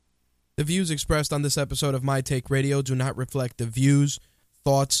The views expressed on this episode of My Take Radio do not reflect the views,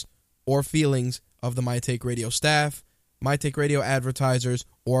 thoughts, or feelings of the My Take Radio staff, My Take Radio advertisers,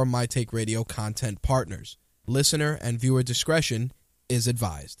 or My Take Radio content partners. Listener and viewer discretion is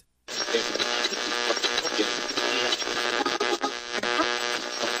advised.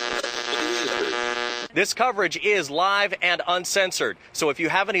 This coverage is live and uncensored, so if you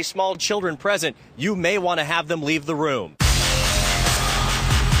have any small children present, you may want to have them leave the room.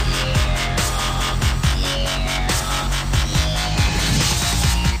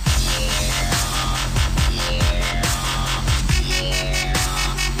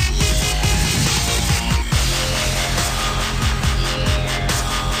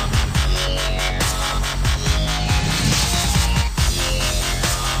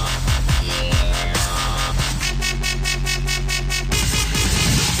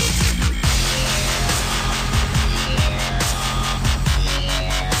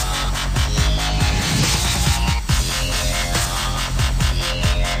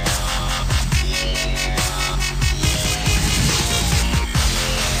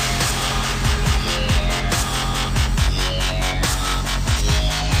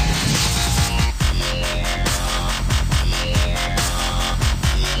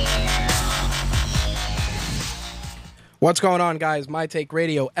 What's going on, guys? My Take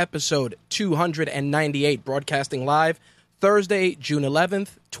Radio, episode 298, broadcasting live Thursday, June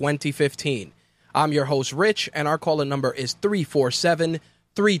 11th, 2015. I'm your host, Rich, and our call-in number is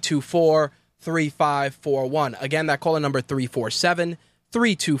 347-324-3541. Again, that call-in number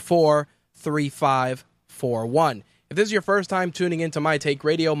 347-324-3541. If this is your first time tuning into My Take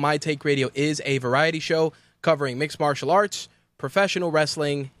Radio is a variety show covering mixed martial arts, professional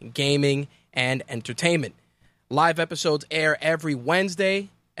wrestling, gaming, and entertainment. Live episodes air every Wednesday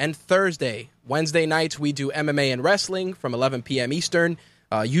and Thursday. Wednesday nights, we do MMA and wrestling from 11 p.m. Eastern,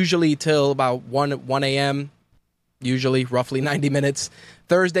 usually till about 1 a.m., usually roughly 90 minutes.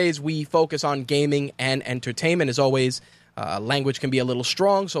 Thursdays, we focus on gaming and entertainment. As always, language can be a little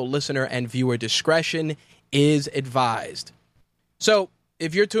strong, so listener and viewer discretion is advised. So,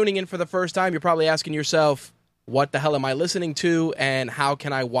 if you're tuning in for the first time, you're probably asking yourself, what the hell am I listening to, and how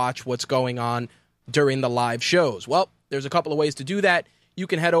can I watch what's going on during the live shows? Well, there's a couple of ways to do that. You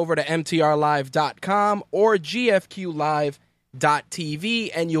can head over to mtrlive.com or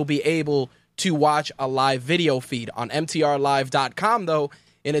gfqlive.tv, and you'll be able to watch a live video feed. On mtrlive.com, though,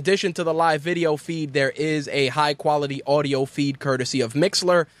 in addition to the live video feed, there is a high-quality audio feed courtesy of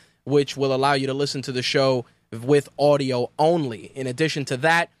Mixlr, which will allow you to listen to the show with audio only. In addition to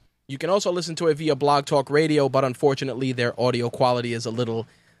that, you can also listen to it via Blog Talk Radio, but unfortunately, their audio quality is a little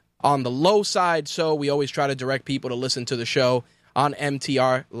on the low side, so we always try to direct people to listen to the show on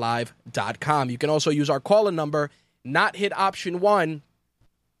mtrlive.com. You can also use our call-in number, not hit option 1,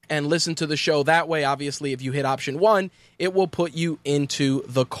 and listen to the show that way. Obviously, if you hit option 1, it will put you into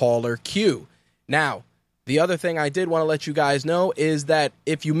the caller queue. Now, the other thing I did want to let you guys know is that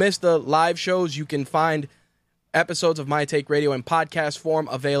if you missed the live shows, you can find episodes of My Take Radio in podcast form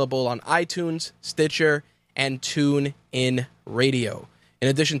available on iTunes, Stitcher, and TuneIn Radio. In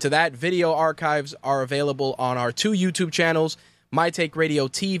addition to that, video archives are available on our 2 YouTube channels, My Take Radio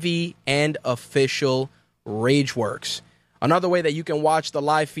TV and Official Rageworks. Another way that you can watch the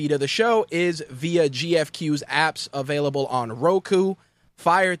live feed of the show is via GFQ's apps available on Roku,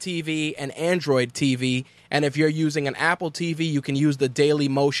 Fire TV, and Android TV. And if you're using an Apple TV, you can use the Daily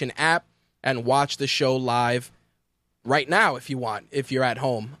Motion app and watch the show live right now if you want, if you're at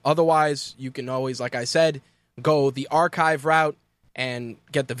home. Otherwise, you can always, like I said, go the archive route and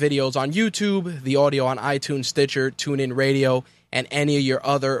get the videos on YouTube, the audio on iTunes, Stitcher, TuneIn Radio, and any of your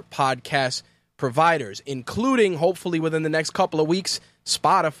other podcast providers, including, hopefully within the next couple of weeks,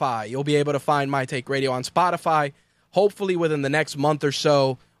 Spotify. You'll be able to find My Take Radio on Spotify, hopefully within the next month or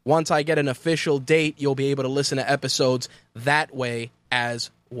so. Once I get an official date, you'll be able to listen to episodes that way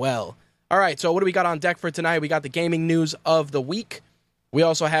as well. All right, so what do we got on deck for tonight? We got the gaming news of the week. We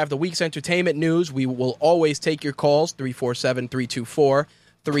also have the week's entertainment news. We will always take your calls,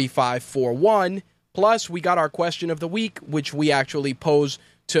 347-324-3541. Plus, we got our question of the week, which we actually pose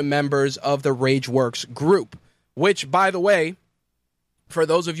to members of the Rageworks group, which, by the way, for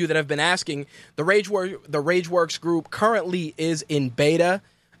those of you that have been asking, the Rageworks group currently is in beta.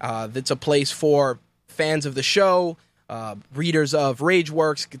 It's a place for fans of the show, readers of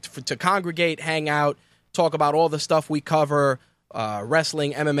Rageworks to congregate, hang out, talk about all the stuff we cover,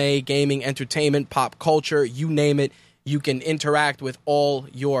 wrestling, MMA, gaming, entertainment, pop culture, you name it. You can interact with all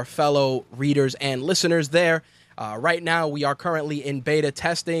your fellow readers and listeners there. Right now, we are currently in beta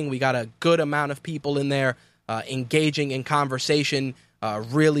testing. We got a good amount of people in there engaging in conversation,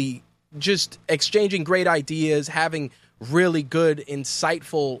 really just exchanging great ideas, having really good,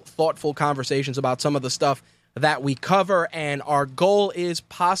 insightful, thoughtful conversations about some of the stuff that we cover. And our goal is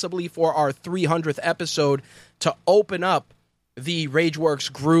possibly for our 300th episode to open up the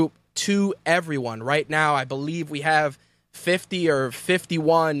RageWorks group to everyone. Right now, I believe we have 50 or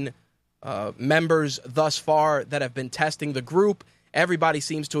 51 members thus far that have been testing the group. Everybody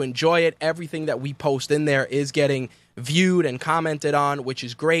seems to enjoy it. Everything that we post in there is getting viewed and commented on, which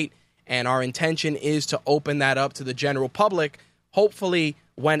is great. And our intention is to open that up to the general public, hopefully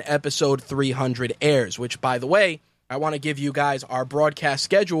when episode 300 airs, which, by the way, I want to give you guys our broadcast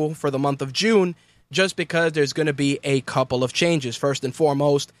schedule for the month of June, just because there's going to be a couple of changes. First and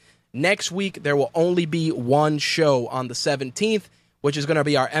foremost, next week there will only be one show on the 17th, which is going to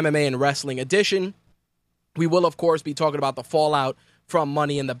be our MMA and Wrestling edition. We will, of course, be talking about the fallout from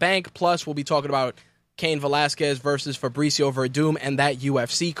Money in the Bank. Plus, we'll be talking about Cain Velasquez versus Fabricio Verdum and that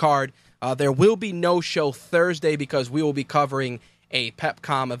UFC card. There will be no show Thursday because we will be covering a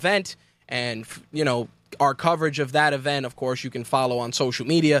PepCom event. And, you know, our coverage of that event, of course, you can follow on social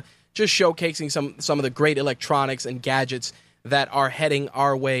media, just showcasing some of the great electronics and gadgets that are heading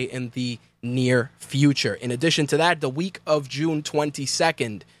our way in the near future. In addition to that, the week of June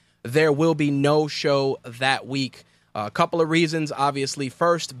 22nd, there will be no show that week. A couple of reasons, obviously.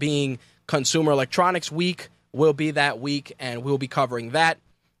 First being Consumer Electronics Week will be that week, and we'll be covering that.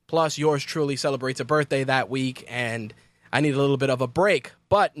 Plus, yours truly celebrates a birthday that week, and I need a little bit of a break.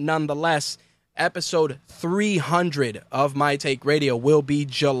 But nonetheless, episode 300 of My Take Radio will be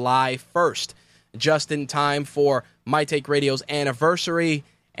July 1st, just in time for My Take Radio's anniversary.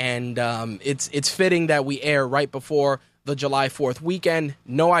 And it's fitting that we air right before the July 4th weekend.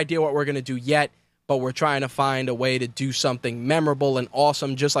 No idea what we're going to do yet, but we're trying to find a way to do something memorable and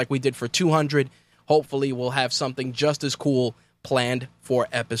awesome, just like we did for 200. Hopefully, we'll have something just as cool planned for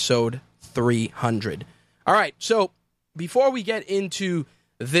episode 300. All right, so before we get into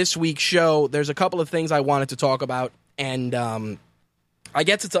this week's show, there's a couple of things I wanted to talk about, and I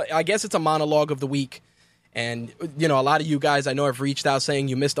guess it's a monologue of the week. And, you know, a lot of you guys I know have reached out saying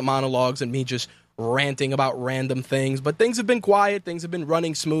you missed the monologues and me just ranting about random things. But things have been quiet. Things have been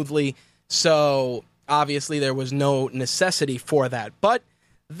running smoothly. So, obviously, there was no necessity for that. But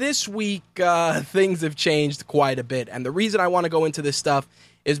this week, things have changed quite a bit. And the reason I want to go into this stuff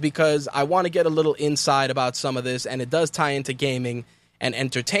is because I want to get a little insight about some of this. And it does tie into gaming and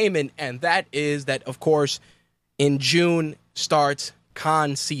entertainment. And that is that, of course, in June starts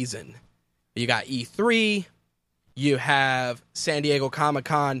con season. You got E3, you have San Diego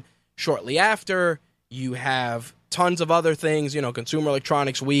Comic-Con shortly after, you have tons of other things, you know, Consumer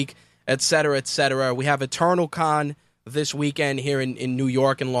Electronics Week, etc., etc. We have Eternal Con this weekend here in New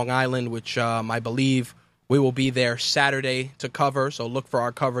York and Long Island, which I believe we will be there Saturday to cover, so look for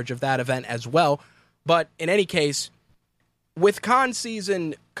our coverage of that event as well. But in any case, with con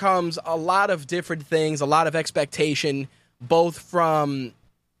season comes a lot of different things, a lot of expectation, both from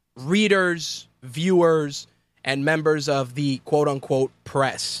readers, viewers, and members of the quote-unquote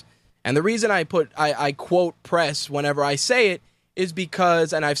press. And the reason I quote press whenever I say it is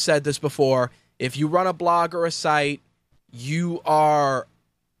because, and I've said this before, if you run a blog or a site, you are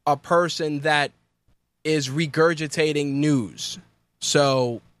a person that is regurgitating news.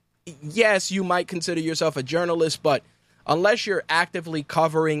 So, yes, you might consider yourself a journalist, but unless you're actively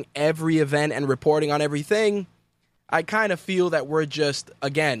covering every event and reporting on everything, I kind of feel that we're just,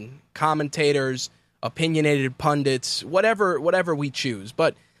 again, commentators, opinionated pundits, whatever we choose.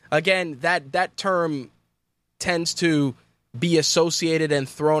 But again, that term tends to be associated and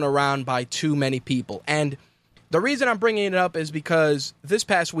thrown around by too many people. And the reason I'm bringing it up is because this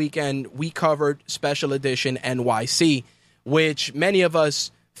past weekend we covered Special Edition NYC, which many of us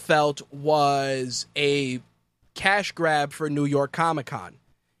felt was a cash grab for New York Comic-Con.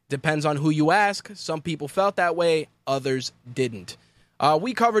 Depends on who you ask. Some people felt that way, others didn't.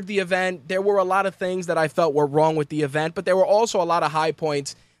 We covered the event. There were a lot of things that I felt were wrong with the event, but there were also a lot of high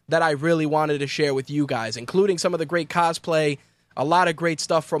points that I really wanted to share with you guys, including some of the great cosplay, a lot of great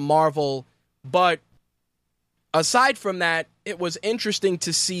stuff from Marvel. But aside from that, it was interesting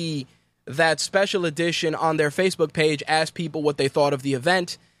to see that Special Edition on their Facebook page asked people what they thought of the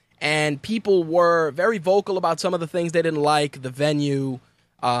event, and people were very vocal about some of the things they didn't like, the venue,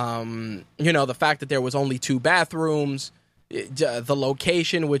 the fact that there was only 2 bathrooms, the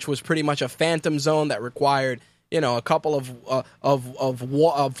location, which was pretty much a phantom zone that required, a couple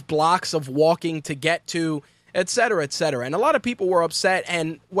of blocks of walking to get to, et cetera, et cetera. And a lot of people were upset.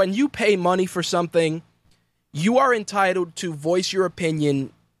 And when you pay money for something, you are entitled to voice your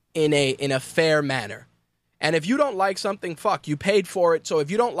opinion in a fair manner. And if you don't like something, you paid for it. So if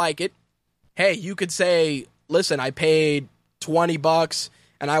you don't like it, hey, you could say, listen, I paid $20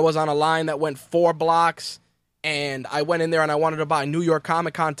 and I was on a line that went 4 blocks, and I went in there and I wanted to buy New York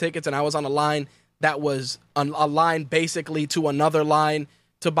Comic Con tickets, and I was on a line that was a line basically to another line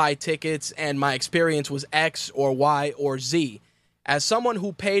to buy tickets, and my experience was X or Y or Z. As someone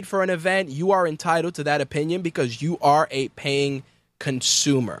who paid for an event, you are entitled to that opinion because you are a paying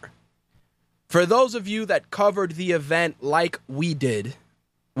consumer. For those of you that covered the event like we did,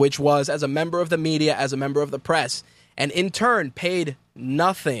 which was as a member of the media, as a member of the press, and in turn paid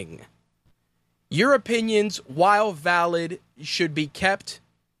nothing, your opinions, while valid, should be kept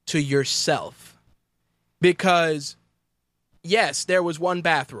to yourself. Because, yes, there was one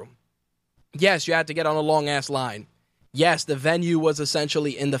bathroom. Yes, you had to get on a long-ass line. Yes, the venue was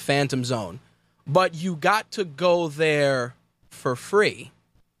essentially in the Phantom Zone. But you got to go there for free.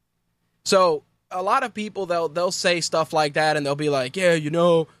 So, a lot of people, they'll say stuff like that, and they'll be like, yeah, you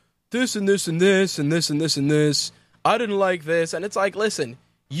know, this and this and this and this and this and this. I didn't like this. And it's like, listen,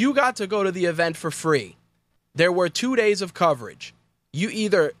 you got to go to the event for free. There were 2 days of coverage. You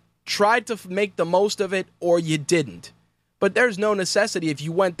either tried to make the most of it or you didn't. But there's no necessity if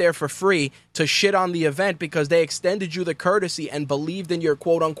you went there for free to shit on the event because they extended you the courtesy and believed in your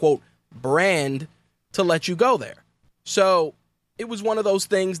quote-unquote brand to let you go there. So it was one of those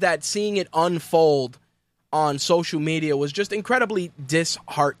things that seeing it unfold on social media was just incredibly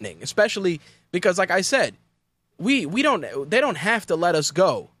disheartening, especially because, like I said, they don't have to let us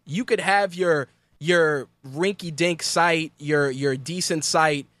go. You could have your rinky-dink site, your decent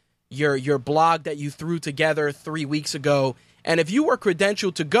site, your blog that you threw together 3 weeks ago, and if you were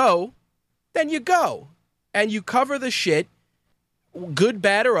credentialed to go, then you go. And you cover the shit, good,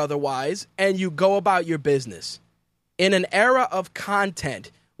 bad, or otherwise, and you go about your business. In an era of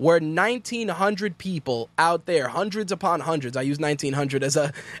content where 1,900 people out there, hundreds upon hundreds, I use 1,900 as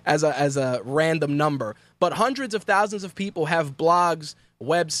a random number, but hundreds of thousands of people have blogs,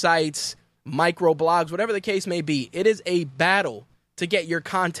 websites, microblogs, whatever the case may be. It is a battle to get your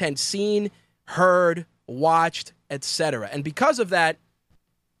content seen, heard, watched, etc. And because of that,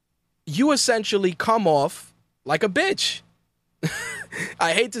 you essentially come off like a bitch.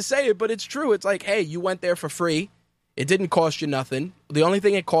 I hate to say it, but it's true. It's like, hey, you went there for free. It didn't cost you nothing. The only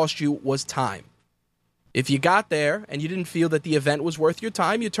thing it cost you was time. If you got there and you didn't feel that the event was worth your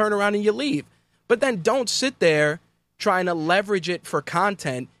time, you turn around and you leave. But then don't sit there trying to leverage it for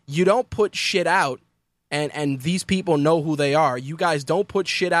content. You don't put shit out, and these people know who they are. You guys don't put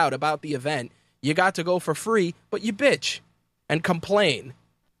shit out about the event. You got to go for free, but you bitch and complain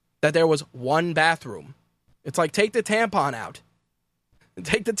that there was one bathroom. It's like, take the tampon out.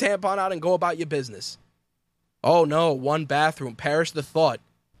 Take the tampon out and go about your business. Oh no, one bathroom. Perish the thought.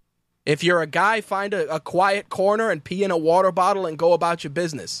 If you're a guy, find a quiet corner and pee in a water bottle and go about your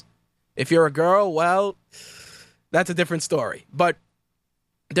business. If you're a girl, well, that's a different story. But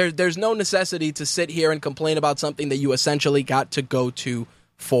there's no necessity to sit here and complain about something that you essentially got to go to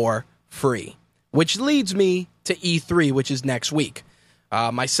for free. Which leads me to E3, which is next week.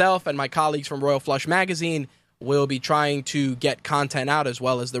 Myself and my colleagues from Royal Flush Magazine will be trying to get content out, as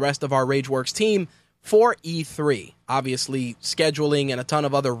well as the rest of our RageWorks team, for E3. Obviously, scheduling and a ton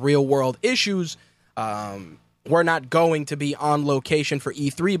of other real-world issues. We're not going to be on location for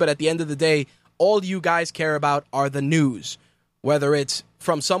E3, but at the end of the day, all you guys care about are the news. Whether it's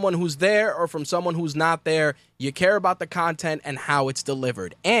from someone who's there or from someone who's not there, you care about the content and how it's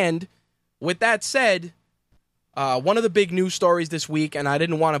delivered. And with that said, one of the big news stories this week, and I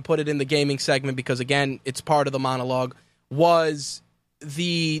didn't want to put it in the gaming segment because, again, it's part of the monologue, was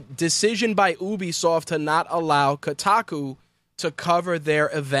the decision by Ubisoft to not allow Kotaku to cover their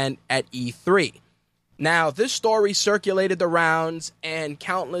event at E3. Now, this story circulated the rounds, and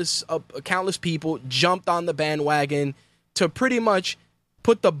countless people jumped on the bandwagon to pretty much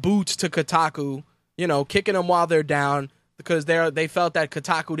put the boots to Kotaku, kicking them while they're down, because they felt that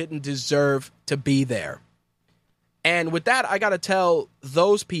Kotaku didn't deserve to be there. And with that, I got to tell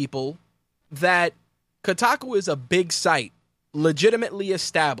those people that Kotaku is a big site, legitimately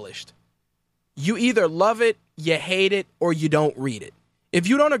established. You either love it, you hate it, or you don't read it. If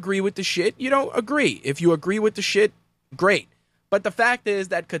you don't agree with the shit, you don't agree. If you agree with the shit, great. But the fact is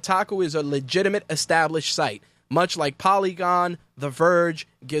that Kotaku is a legitimate established site, much like Polygon, The Verge,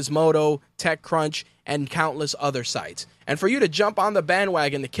 Gizmodo, TechCrunch, and countless other sites. And for you to jump on the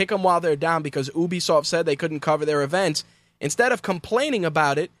bandwagon to kick them while they're down because Ubisoft said they couldn't cover their events, instead of complaining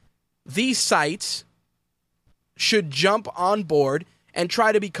about it, these sites should jump on board and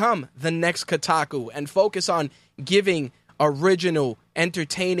try to become the next Kotaku and focus on giving original,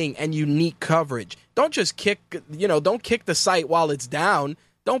 entertaining, and unique coverage. Don't just kick the site while it's down.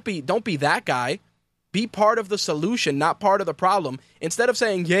 Don't be that guy. Be part of the solution, not part of the problem. Instead of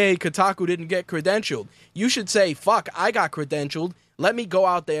saying, yay, Kotaku didn't get credentialed, you should say, fuck, I got credentialed. Let me go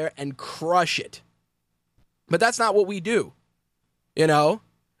out there and crush it. But that's not what we do. You know?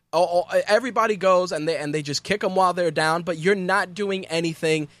 Everybody goes and they just kick them while they're down, but you're not doing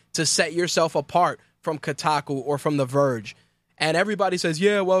anything to set yourself apart from Kotaku or from The Verge. And everybody says,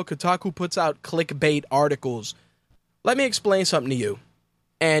 yeah, well, Kotaku puts out clickbait articles. Let me explain something to you.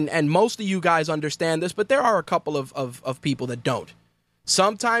 And most of you guys understand this, but there are a couple of people that don't.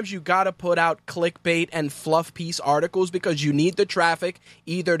 Sometimes you got to put out clickbait and fluff piece articles because you need the traffic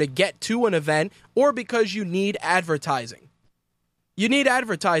either to get to an event or because you need advertising. You need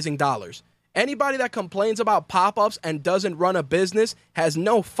advertising dollars. Anybody that complains about pop-ups and doesn't run a business has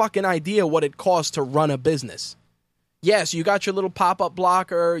no fucking idea what it costs to run a business. Yes, you got your little pop-up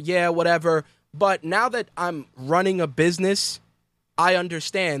blocker, yeah, whatever. But now that I'm running a business, I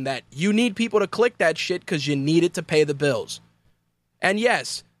understand that you need people to click that shit because you need it to pay the bills. And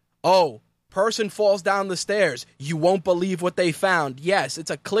yes, person falls down the stairs. You won't believe what they found. Yes,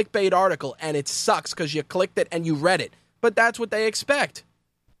 it's a clickbait article and it sucks because you clicked it and you read it. But that's what they expect.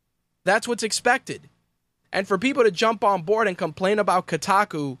 That's what's expected. And for people to jump on board and complain about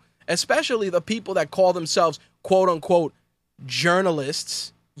Kotaku, especially the people that call themselves quote-unquote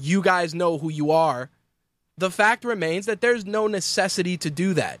journalists, you guys know who you are, the fact remains that there's no necessity to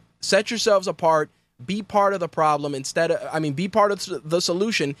do that. Set yourselves apart, be part of the problem be part of the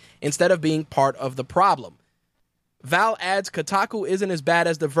solution instead of being part of the problem. Val adds, Kotaku isn't as bad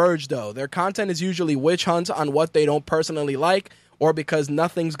as The Verge, though. Their content is usually witch hunts on what they don't personally like or because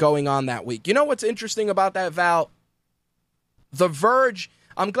nothing's going on that week. You know what's interesting about that, Val? The Verge,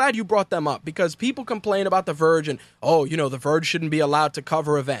 I'm glad you brought them up because people complain about The Verge and, The Verge shouldn't be allowed to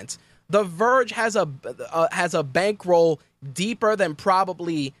cover events. The Verge has a bankroll deeper than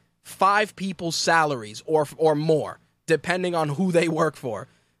probably 5 people's salaries or more, depending on who they work for.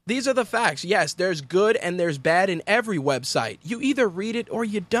 These are the facts. Yes, there's good and there's bad in every website. You either read it or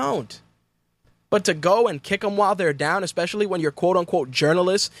you don't. But to go and kick them while they're down, especially when you're quote-unquote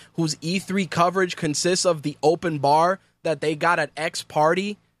journalists whose E3 coverage consists of the open bar that they got at X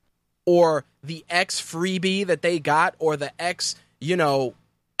party or the X freebie that they got or the X,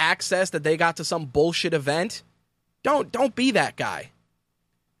 access that they got to some bullshit event, don't be that guy.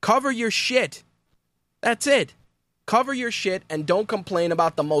 Cover your shit. That's it. Cover your shit and don't complain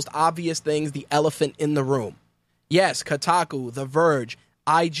about the most obvious things, the elephant in the room. Yes, Kotaku, The Verge,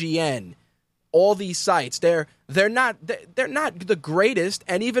 IGN, all these sites, they're not the greatest,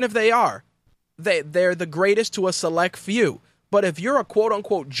 and even if they are, they're the greatest to a select few. But if you're a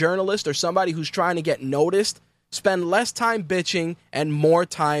quote-unquote journalist or somebody who's trying to get noticed, spend less time bitching and more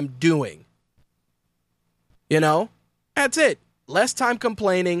time doing. That's it. Less time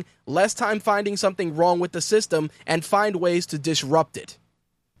complaining, less time finding something wrong with the system, and find ways to disrupt it.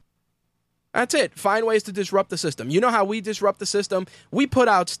 That's it. Find ways to disrupt the system. You know how we disrupt the system? We put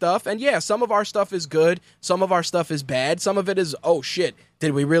out stuff, and yeah, some of our stuff is good, some of our stuff is bad, some of it is, oh shit,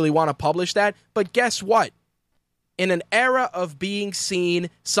 did we really want to publish that? But guess what? In an era of being seen,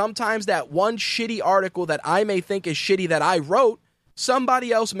 sometimes that one shitty article that I may think is shitty that I wrote,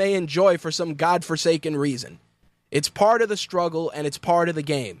 somebody else may enjoy for some godforsaken reason. It's part of the struggle, and it's part of the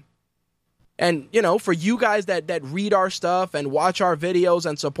game. And, for you guys that read our stuff and watch our videos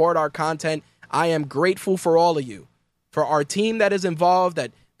and support our content, I am grateful for all of you. For our team that is involved,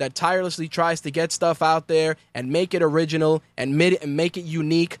 that tirelessly tries to get stuff out there and make it original and make it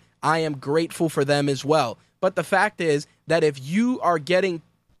unique, I am grateful for them as well. But the fact is that if you are getting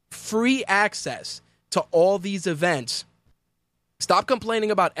free access to all these events, stop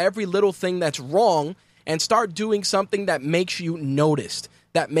complaining about every little thing that's wrong and start doing something that makes you noticed,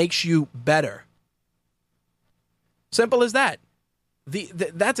 that makes you better. Simple as that.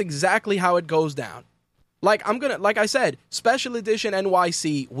 That's exactly how it goes down. Like I said, Special Edition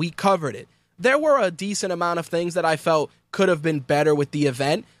NYC, we covered it. There were a decent amount of things that I felt could have been better with the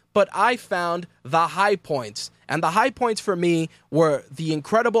event, but I found the high points. And the high points for me were the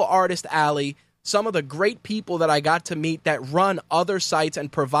incredible artist alley, some of the great people that I got to meet that run other sites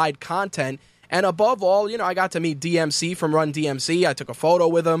and provide content. And above all, I got to meet DMC from Run DMC. I took a photo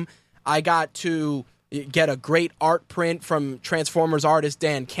with him. I got to get a great art print from Transformers artist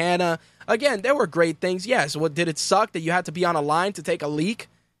Dan Canna. Again, there were great things. Yes, did it suck that you had to be on a line to take a leak?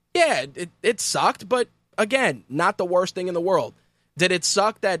 Yeah, it sucked, but again, not the worst thing in the world. Did it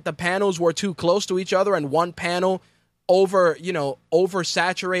suck that the panels were too close to each other and one panel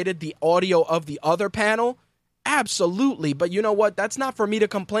oversaturated the audio of the other panel? Absolutely, but you know what? That's not for me to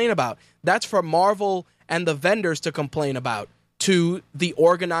complain about. That's for Marvel and the vendors to complain about. to the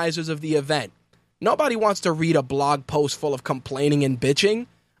organizers of the event. Nobody wants to read a blog post full of complaining and bitching.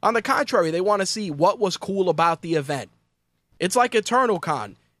 On the contrary, they want to see what was cool about the event. It's like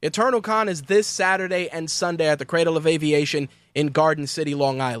EternalCon. EternalCon is this Saturday and Sunday at the Cradle of Aviation in Garden City,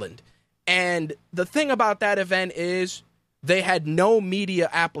 Long Island. And the thing about that event is they had no media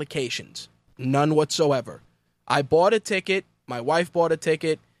applications. None whatsoever. I bought a ticket, my wife bought a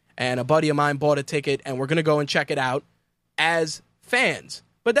ticket, and a buddy of mine bought a ticket, and we're going to go and check it out as fans.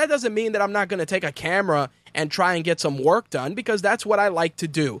 But that doesn't mean that I'm not going to take a camera and try and get some work done, because that's what I like to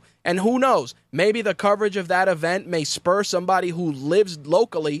do. And who knows, maybe the coverage of that event may spur somebody who lives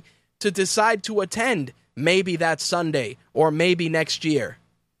locally to decide to attend maybe that Sunday or maybe next year.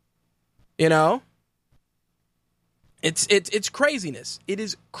 You know? It's craziness. It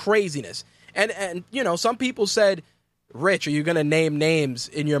is craziness. And you know, some people said, Rich, are you going to name names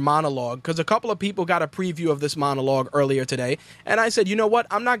in your monologue? Because a couple of people got a preview of this monologue earlier today. And I said, you know what?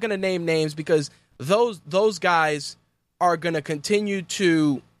 I'm not going to name names because those guys are going to continue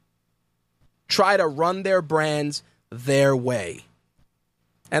to try to run their brands their way.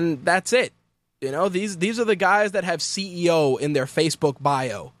 And that's it. You know, these are the guys that have CEO in their Facebook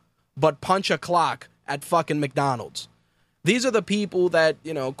bio, but punch a clock at fucking McDonald's. These are the people that,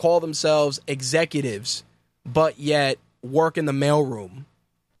 you know, call themselves executives, but yet work in the mailroom.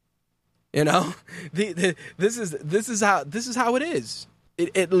 You know, this is how it is.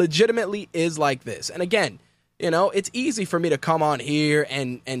 It legitimately is like this. And again, you know, it's easy for me to come on here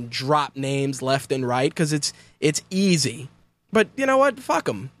and drop names left and right because it's easy. But you know what? Fuck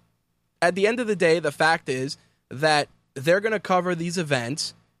them. At the end of the day, the fact is that they're going to cover these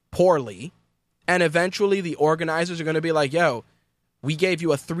events poorly, and eventually the organizers are going to be like, yo, we gave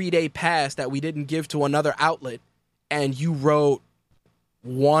you a 3-day pass that we didn't give to another outlet, and you wrote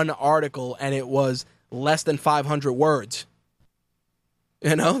one article and it was less than 500 words.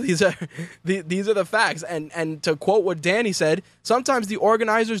 You know, these are the facts. And to quote what Danny said, sometimes the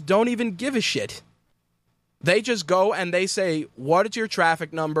organizers don't even give a shit. They just go and they say, what is your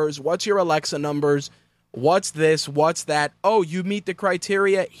traffic numbers? What's your Alexa numbers? What's this? What's that? Oh, you meet the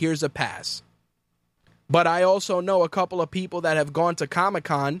criteria. Here's a pass. But I also know a couple of people that have gone to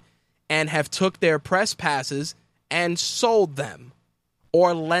Comic-Con and have took their press passes and sold them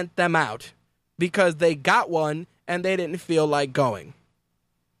or lent them out because they got one and they didn't feel like going.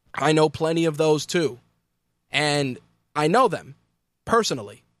 I know plenty of those too. And I know them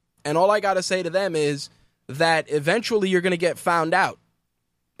personally. And all I got to say to them is that eventually you're going to get found out.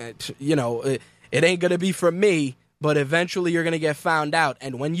 You know, it ain't going to be from me, but eventually you're going to get found out.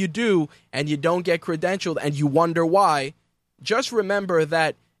 And when you do, and you don't get credentialed and you wonder why, just remember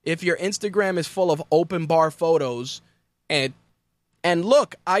that if your Instagram is full of open bar photos and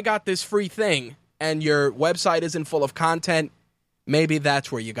look, I got this free thing, and your website isn't full of content, maybe that's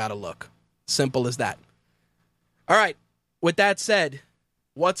where you got to look. Simple as that. All right. With that said,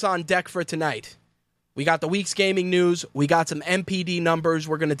 what's on deck for tonight? We got the week's gaming news. We got some MPD numbers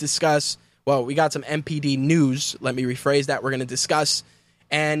we're going to discuss. Well, we got some MPD news. Let me rephrase that. We're going to discuss.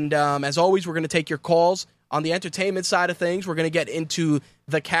 And as always, we're going to take your calls. On the entertainment side of things, we're going to get into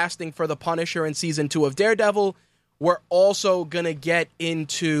the casting for The Punisher in Season 2 of Daredevil. We're also going to get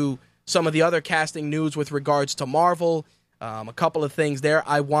into some of the other casting news with regards to Marvel. A couple of things there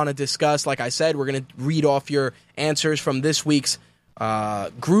I want to discuss. Like I said, we're going to read off your answers from this week's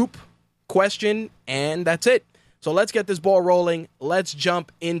group question, and that's it. So let's get this ball rolling. Let's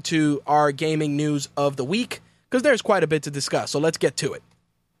jump into our gaming news of the week, because there's quite a bit to discuss. So let's get to it.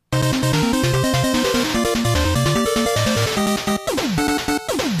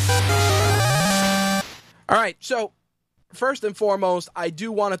 All right, so first and foremost, I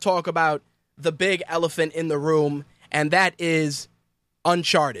do want to talk about the big elephant in the room, and that is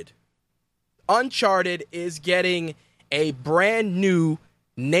Uncharted. Uncharted is getting a brand new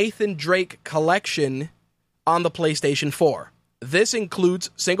Nathan Drake collection on the PlayStation 4. This includes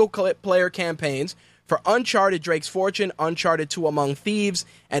single-player campaigns for Uncharted Drake's Fortune, Uncharted 2 Among Thieves,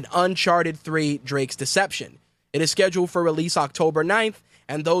 and Uncharted 3 Drake's Deception. It is scheduled for release October 9th,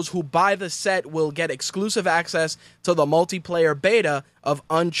 and those who buy the set will get exclusive access to the multiplayer beta of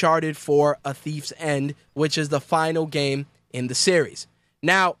Uncharted 4 A Thief's End, which is the final game in the series.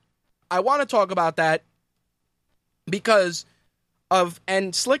 Now, I want to talk about that because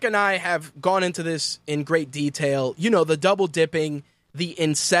and Slick and I have gone into this in great detail. You know, the double dipping, the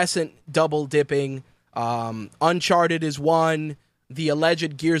incessant double dipping. Uncharted is one. The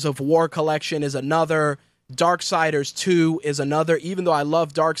alleged Gears of War collection is another. Darksiders 2 is another. Even though I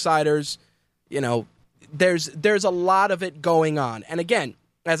love Darksiders, you know, there's a lot of it going on. And again,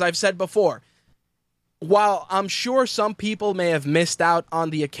 as I've said before, while I'm sure some people may have missed out on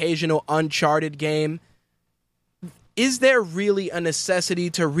the occasional Uncharted game, is there really a necessity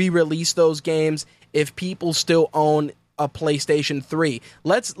to re-release those games if people still own a PlayStation 3?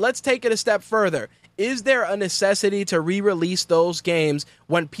 Let's take it a step further. Is there a necessity to re-release those games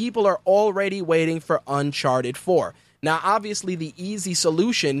when people are already waiting for Uncharted 4? Now, obviously, the easy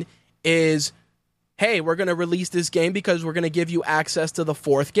solution is, hey, we're going to release this game because we're going to give you access to the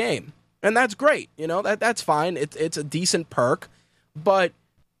fourth game. And that's great. You know, that's fine. It's a decent perk. But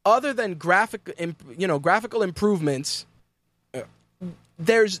other than graphical improvements,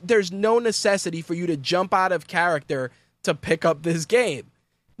 there's no necessity for you to jump out of character to pick up this game.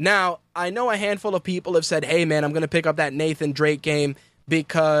 Now, I know a handful of people have said, hey, man, I'm going to pick up that Nathan Drake game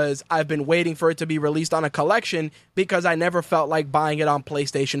because I've been waiting for it to be released on a collection because I never felt like buying it on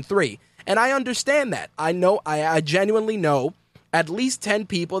PlayStation 3. And I understand that. I genuinely know at least 10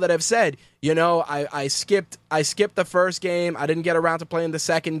 people that have said, you know, I skipped the first game, I didn't get around to playing the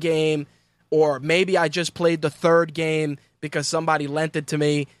second game, or maybe I just played the third game because somebody lent it to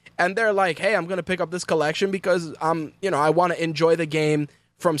me, and they're like, hey, I'm going to pick up this collection because I want to enjoy the game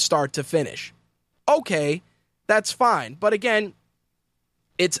from start to finish. Okay, that's fine. But again,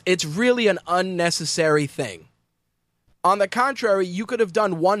 it's really an unnecessary thing. On the contrary, you could have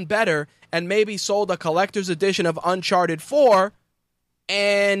done one better and maybe sold a collector's edition of Uncharted 4,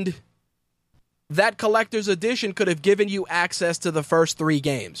 and that collector's edition could have given you access to the first 3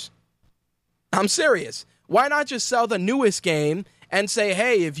 games. I'm serious. Why not just sell the newest game and say,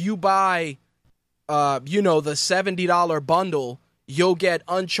 hey, if you buy, the $70 bundle, you'll get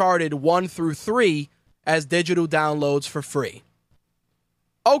Uncharted 1 through 3 as digital downloads for free.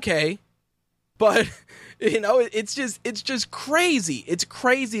 Okay, but it's just crazy. It's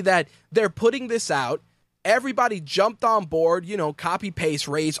crazy that they're putting this out. Everybody jumped on board, copy paste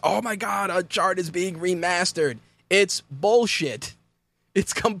race. Oh my God, Uncharted is being remastered. It's bullshit.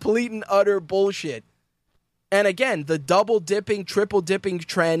 It's complete and utter bullshit. And again, the double dipping, triple dipping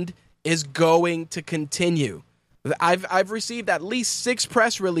trend is going to continue. I've received at least 6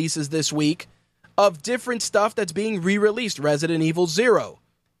 press releases this week of different stuff that's being re-released. Resident Evil 0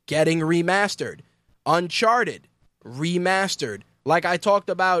 getting remastered. Uncharted remastered. Like I talked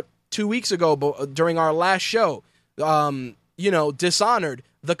about 2 weeks ago during our last show, Dishonored,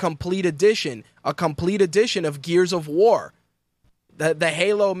 the complete edition, a complete edition of Gears of War, the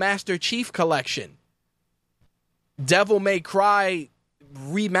Halo Master Chief Collection, Devil May Cry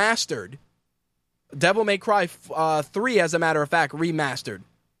remastered, Devil May Cry 3, as a matter of fact, remastered.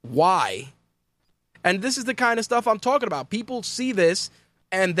 Why? And this is the kind of stuff I'm talking about. People see this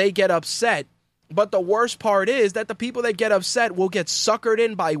and they get upset. But the worst part is that the people that get upset will get suckered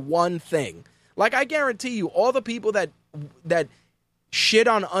in by one thing. Like, I guarantee you, all the people that shit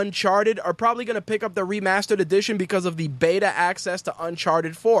on Uncharted are probably going to pick up the remastered edition because of the beta access to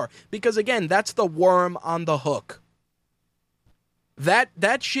Uncharted 4. Because, again, that's the worm on the hook.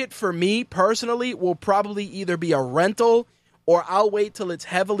 That shit, for me, personally, will probably either be a rental or I'll wait till it's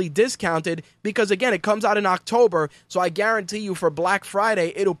heavily discounted because, again, it comes out in October, so I guarantee you for Black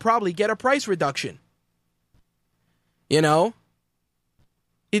Friday, it'll probably get a price reduction.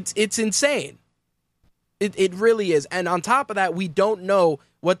 It's insane. It really is. And on top of that, we don't know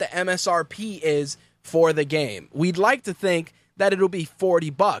what the MSRP is for the game. We'd like to think that it'll be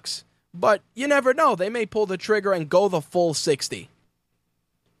 $40, but you never know. They may pull the trigger and go the full 60.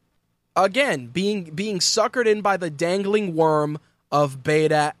 Again, being suckered in by the dangling worm of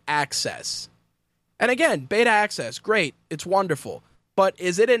beta access. And again, beta access, great, it's wonderful. But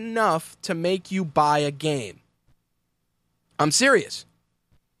is it enough to make you buy a game? I'm serious.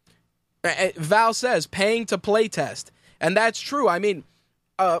 Val says, paying to playtest. And that's true. I mean,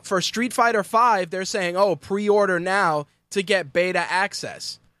 for Street Fighter V, they're saying, pre-order now to get beta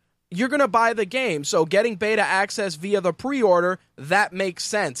access. You're going to buy the game, so getting beta access via the pre-order, that makes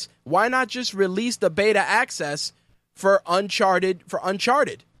sense. Why not just release the beta access for Uncharted?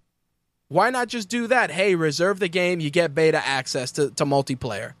 Why not just do that? Hey, reserve the game, you get beta access to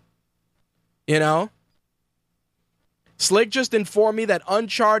multiplayer. Slick just informed me that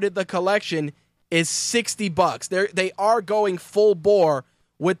Uncharted the Collection is $60. They are going full bore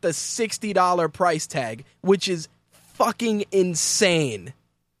with the $60 price tag, which is fucking insane.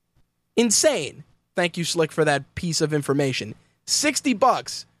 Insane. Thank you, Slick, for that piece of information.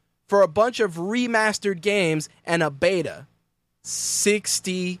 $60 for a bunch of remastered games and a beta.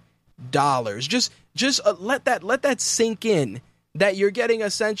 $60. Just let that sink in, that you're getting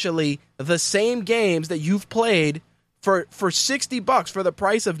essentially the same games that you've played for $60 for the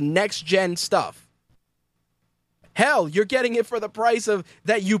price of next gen stuff. Hell, you're getting it for the price of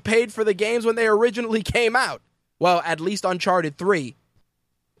that you paid for the games when they originally came out. Well, at least Uncharted 3.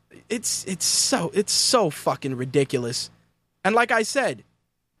 It's so fucking ridiculous. And like I said,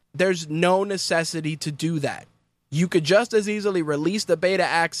 there's no necessity to do that. You could just as easily release the beta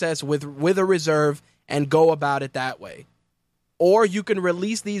access with a reserve and go about it that way. Or you can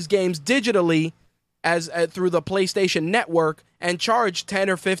release these games digitally as through the PlayStation Network and charge $10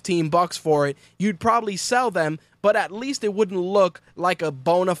 or $15 for it. You'd probably sell them, but at least it wouldn't look like a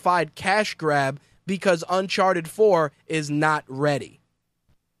bona fide cash grab because Uncharted 4 is not ready.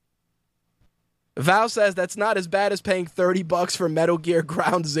 Val says that's not as bad as paying $30 for Metal Gear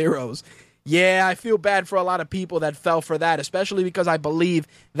Ground Zeroes. Yeah, I feel bad for a lot of people that fell for that, especially because I believe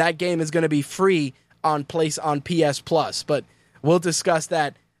that game is going to be free on PS Plus, but we'll discuss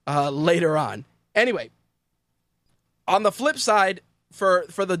that later on. Anyway, on the flip side, for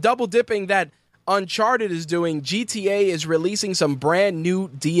the double dipping that Uncharted is doing, GTA is releasing some brand new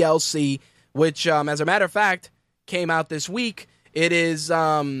DLC, which, as a matter of fact, came out this week. It is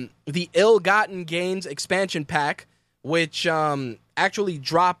the Ill-Gotten Gains expansion pack, which actually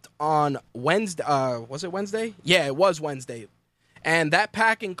dropped on Wednesday. Was it Wednesday? Yeah, it was Wednesday. And that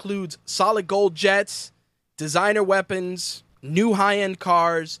pack includes solid gold jets, designer weapons, new high-end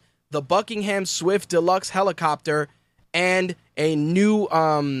cars, the Buckingham Swift Deluxe helicopter, and a new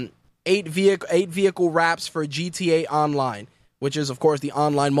 8 vehicle wraps for GTA Online, which is, of course, the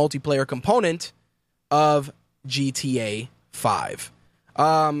online multiplayer component of GTA 5.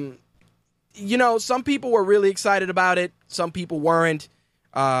 Some people were really excited about it. Some people weren't.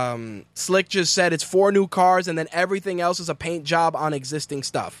 Slick just said it's 4 new cars and then everything else is a paint job on existing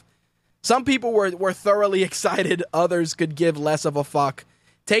stuff. Some people were thoroughly excited. Others could give less of a fuck.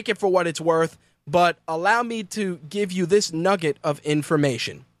 Take it for what it's worth. But allow me to give you this nugget of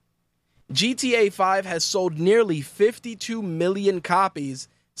information. GTA 5 has sold nearly 52 million copies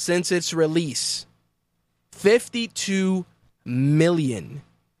since its release. 52 million.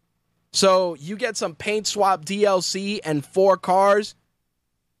 So you get some paint swap DLC and 4 cars,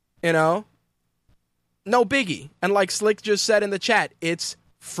 no biggie. And like Slick just said in the chat, it's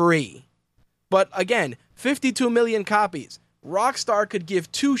free. But again, 52 million copies. Rockstar could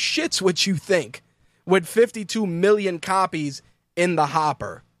give 2 shits what you think with 52 million copies in the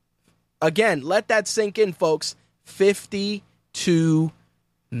hopper. Again, let that sink in, folks. 52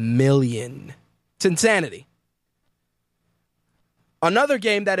 million. It's insanity. Another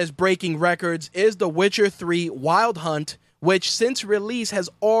game that is breaking records is The Witcher 3 Wild Hunt, which since release has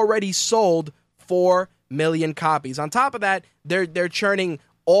already sold 4 million copies. On top of that, they're churning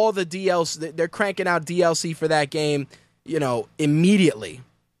all the DLC. They're cranking out DLC for that game, immediately.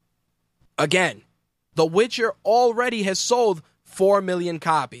 Again, The Witcher already has sold 4 million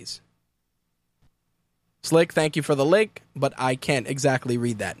copies. Slick, thank you for the link, but I can't exactly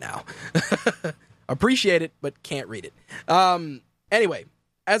read that now. Appreciate it, but can't read it. Anyway,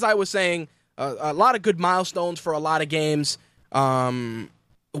 as I was saying, a lot of good milestones for a lot of games.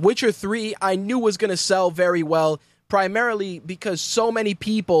 Witcher 3, I knew was going to sell very well, primarily because so many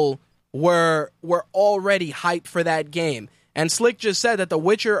people were already hyped for that game. And Slick just said that The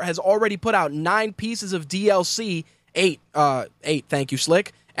Witcher has already put out 9 pieces of DLC, 8, thank you,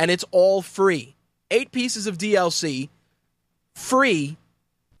 Slick, and it's all free. 8 pieces of DLC, free,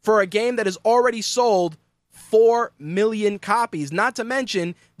 for a game that has already sold 4 million copies. Not to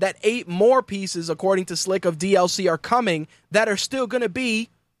mention that 8 more pieces, according to Slick, of DLC are coming that are still going to be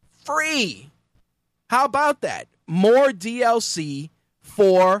free. How about that? More DLC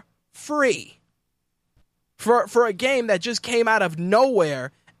for free. For a game that just came out of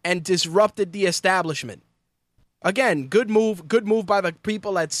nowhere and disrupted the establishment. Again, good move by the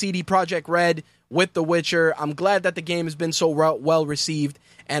people at CD Projekt Red with The Witcher. I'm glad that the game has been so well received.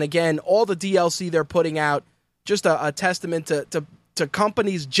 And again, all the DLC they're putting out, just a testament to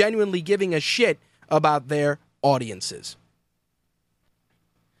companies genuinely giving a shit about their audiences.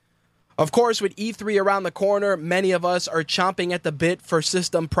 Of course, with E3 around the corner, many of us are chomping at the bit for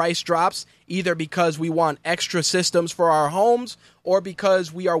system price drops, either because we want extra systems for our homes or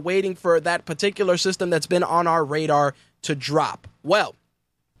because we are waiting for that particular system that's been on our radar to drop. Well,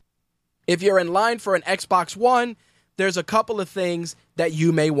 if you're in line for an Xbox One, there's a couple of things that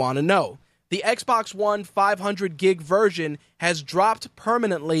you may want to know. The Xbox One 500 gig version has dropped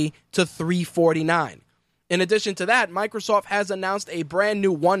permanently to $349. In addition to that, Microsoft has announced a brand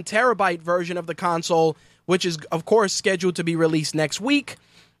new 1 terabyte version of the console, which is, of course, scheduled to be released next week.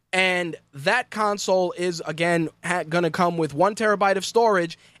 And that console is, again, going to come with 1 terabyte of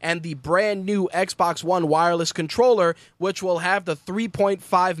storage and the brand new Xbox One wireless controller, which will have the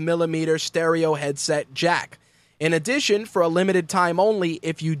 3.5 millimeter stereo headset jack. In addition, for a limited time only,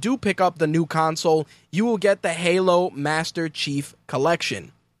 if you do pick up the new console, you will get the Halo Master Chief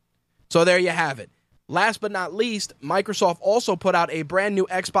Collection. So there you have it. Last but not least, Microsoft also put out a brand new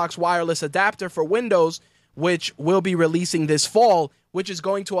Xbox wireless adapter for Windows, which will be releasing this fall, which is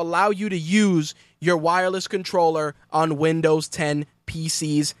going to allow you to use your wireless controller on Windows 10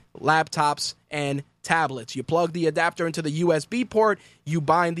 PCs, laptops, and tablets. You plug the adapter into the USB port, you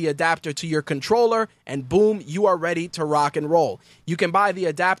bind the adapter to your controller, and boom, you are ready to rock and roll. You can buy the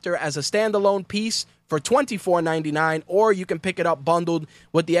adapter as a standalone piece for $24.99, or you can pick it up bundled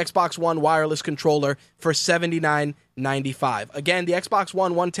with the Xbox One wireless controller for $79.95. Again, the Xbox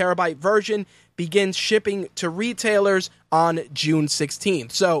One 1TB version begins shipping to retailers on June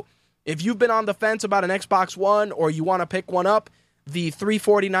 16th. So if you've been on the fence about an Xbox One or you want to pick one up, the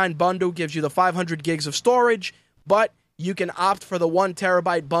 $349 bundle gives you the 500 gigs of storage, but you can opt for the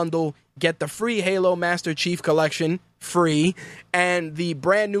 1TB bundle, get the free Halo Master Chief Collection, free, and the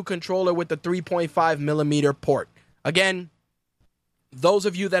brand new controller with the 3.5mm port. Again, those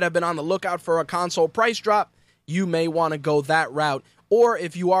of you that have been on the lookout for a console price drop, you may want to go that route. Or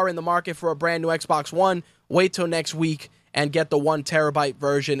if you are in the market for a brand new Xbox One, wait till next week and get the 1TB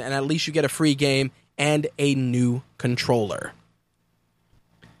version, and at least you get a free game and a new controller.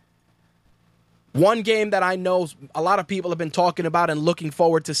 One game that I know a lot of people have been talking about and looking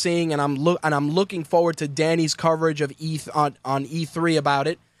forward to seeing, and I'm looking forward to Danny's coverage of on E3 about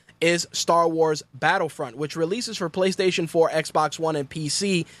it, is Star Wars Battlefront, which releases for PlayStation 4, Xbox One, and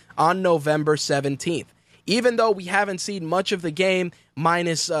PC on November 17th. Even though we haven't seen much of the game,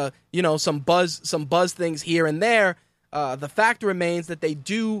 minus some buzz things here and there, the fact remains that they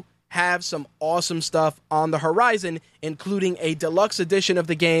do have some awesome stuff on the horizon, including a deluxe edition of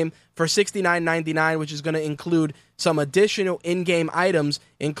the game for $69.99, which is going to include some additional in-game items,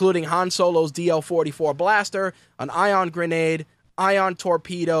 including Han Solo's DL-44 blaster, an ion grenade, ion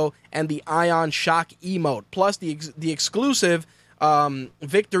torpedo, and the ion shock emote, plus the exclusive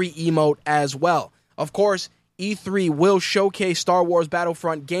victory emote as well. Of course, E3 will showcase Star Wars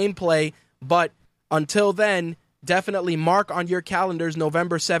Battlefront gameplay, but until then, definitely mark on your calendars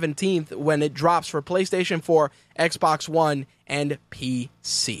November 17th when it drops for PlayStation 4, Xbox One, and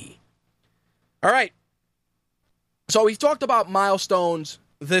PC. All right. So we've talked about milestones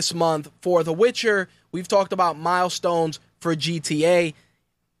this month for The Witcher. We've talked about milestones for GTA.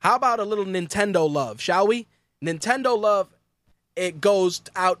 How about a little Nintendo love, shall we? Nintendo love, it goes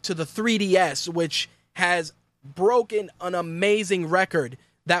out to the 3DS, which has broken an amazing record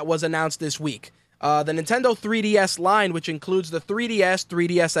that was announced this week. The Nintendo 3DS line, which includes the 3DS,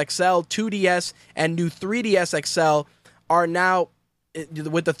 3DS XL, 2DS, and new 3DS XL, are now,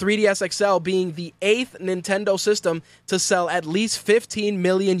 with the 3DS XL being the 8th Nintendo system to sell at least 15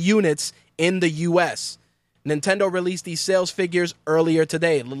 million units in the US. Nintendo released these sales figures earlier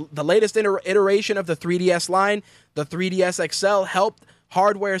today. The latest iteration of the 3DS line, the 3DS XL, helped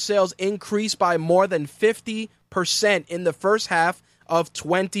hardware sales increase by more than 50% in the first half of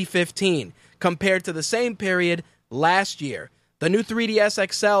 2015. Compared to the same period last year. The new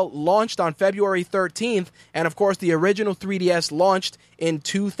 3DS XL launched on February 13th, and of course the original 3DS launched in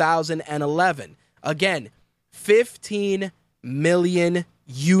 2011. Again, 15 million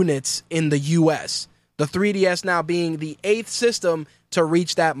units in the US. The 3DS now being the 8th system to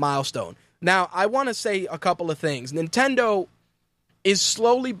reach that milestone. Now, I want to say a couple of things. Nintendo is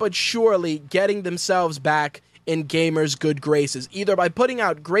slowly but surely getting themselves back in gamers' good graces, either by putting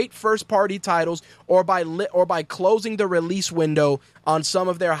out great first-party titles or by closing the release window on some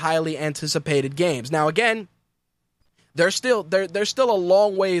of their highly anticipated games. Now, again, they're still a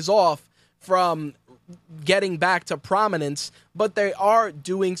long ways off from getting back to prominence, but they are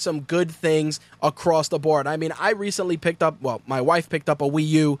doing some good things across the board. I mean, I recently my wife picked up a Wii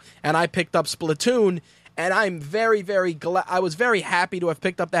U, and I picked up Splatoon, and I'm very, very glad. I was very happy to have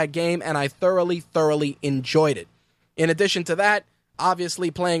picked up that game, and I thoroughly enjoyed it. In addition to that,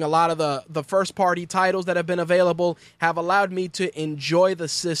 obviously playing a lot of the first-party titles that have been available have allowed me to enjoy the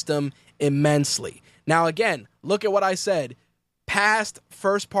system immensely. Now, again, look at what I said. Past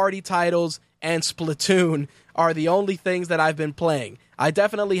first-party titles and Splatoon are the only things that I've been playing. I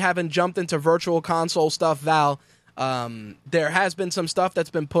definitely haven't jumped into virtual console stuff, Val. There has been some stuff that's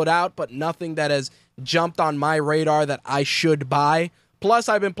been put out, but nothing that has jumped on my radar that I should buy. Plus,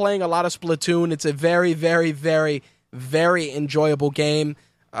 I've been playing a lot of Splatoon. It's a very, very, very, very enjoyable game.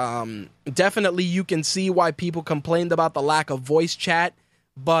 Definitely you can see why people complained about the lack of voice chat,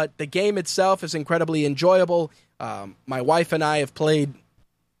 but the game itself is incredibly enjoyable. My wife and I have played,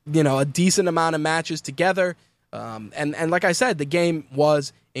 a decent amount of matches together. And like I said, the game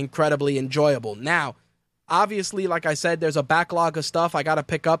was incredibly enjoyable. Now, obviously, like I said, there's a backlog of stuff I got to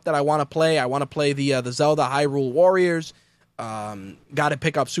pick up that I want to play. I want to play the Zelda Hyrule Warriors. Got to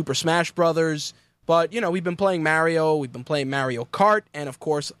pick up Super Smash Brothers. But, we've been playing Mario. We've been playing Mario Kart. And, of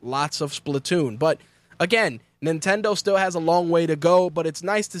course, lots of Splatoon. But, again, Nintendo still has a long way to go. But it's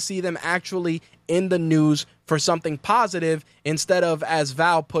nice to see them actually in the news for something positive instead of, as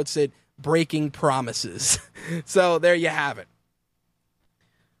Val puts it, breaking promises. So there you have it.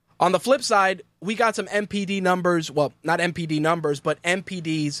 On the flip side, we got some NPD numbers. Well, not NPD numbers, but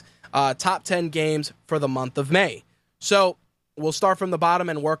NPD's top 10 games for the month of May. So we'll start from the bottom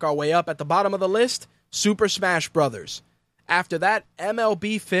and work our way up. At the bottom of the list, Super Smash Brothers. After that,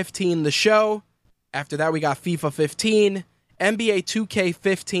 MLB 15 The Show. After that, we got FIFA 15, NBA 2K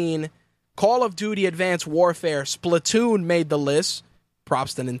 15, Call of Duty Advanced Warfare, Splatoon made the list.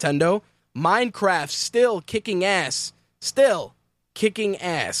 Props to Nintendo. Minecraft still kicking ass. Still kicking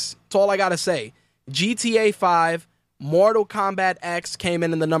ass. That's all I gotta say. GTA 5, Mortal Kombat X came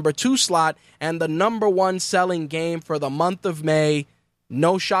in the number 2 slot, and the number 1 selling game for the month of May.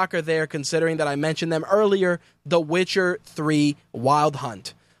 No shocker there, considering that I mentioned them earlier, The Witcher 3 Wild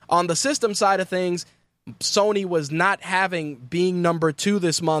Hunt. On the system side of things, Sony was not having being number 2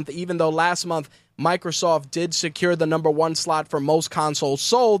 this month, even though last month Microsoft did secure the number 1 slot for most consoles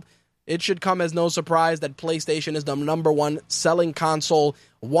sold. It should come as no surprise that PlayStation is the number 1 selling console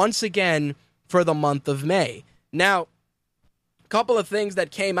once again for the month of May. Now, a couple of things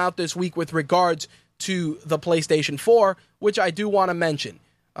that came out this week with regards to the PlayStation 4, which I do want to mention.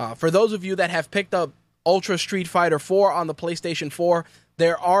 For those of you that have picked up Ultra Street Fighter 4 on the PlayStation 4,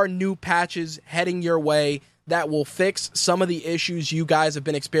 there are new patches heading your way that will fix some of the issues you guys have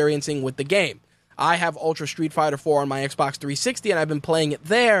been experiencing with the game. I have Ultra Street Fighter 4 on my Xbox 360, and I've been playing it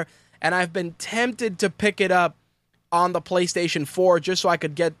there, and I've been tempted to pick it up on the PlayStation 4 just so I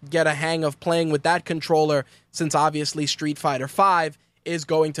could get a hang of playing with that controller, since obviously Street Fighter 5 is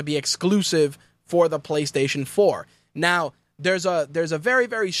going to be exclusive for the PlayStation 4. Now, there's a very,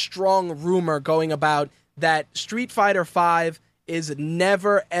 very strong rumor going about that Street Fighter 5 is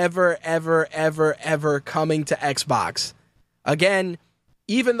never, ever, ever, ever, ever coming to Xbox. Again,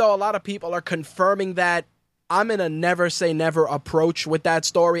 even though a lot of people are confirming that, I'm in a never say never approach with that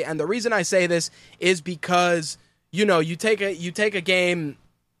story. And the reason I say this is because, you take a game,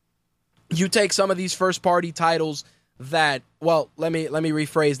 you take some of these first party titles that, well, let me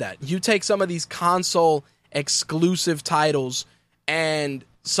rephrase that. You take some of these console exclusive titles, and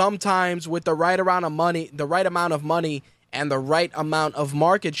sometimes with the right amount of money and the right amount of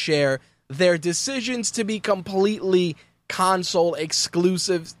market share, their decisions to be completely console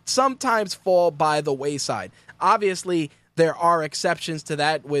exclusive sometimes fall by the wayside. Obviously, there are exceptions to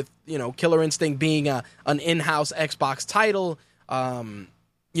that, with Killer Instinct being an in-house Xbox title,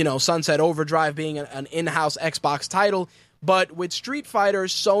 Sunset Overdrive being an in-house Xbox title. But with Street Fighter,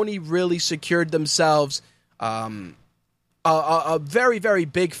 Sony really secured themselves a very, very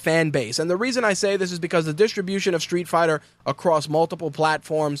big fan base. And the reason I say this is because the distribution of Street Fighter across multiple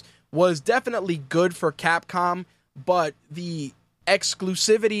platforms was definitely good for Capcom, but the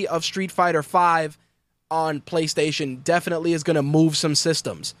exclusivity of Street Fighter 5 on PlayStation definitely is going to move some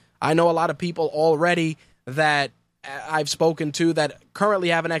systems. I know a lot of people already that I've spoken to that currently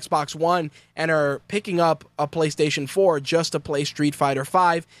have an Xbox One and are picking up a PlayStation 4 just to play Street Fighter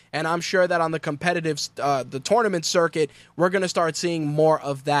 5, and I'm sure that on the competitive, the tournament circuit, we're going to start seeing more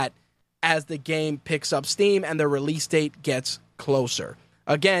of that as the game picks up steam and the release date gets closer.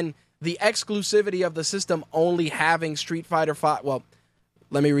 Again, the exclusivity of the system only having Street Fighter 5, well,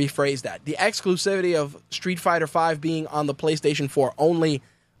 let me rephrase that. The exclusivity of Street Fighter 5 being on the PlayStation 4 only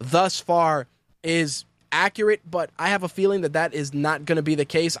thus far is accurate, but I have a feeling that is not going to be the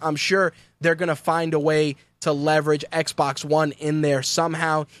case. I'm sure they're going to find a way to leverage Xbox One in there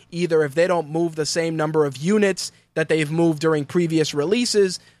somehow, either if they don't move the same number of units that they've moved during previous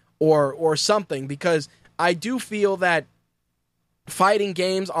releases or something, because I do feel that fighting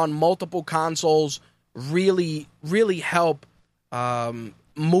games on multiple consoles really, really help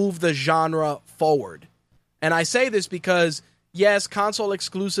move the genre forward. And I say this because, yes, console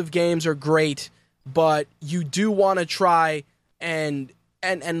exclusive games are great, but you do want to try and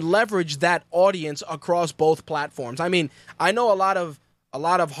leverage that audience across both platforms. I mean, I know a lot of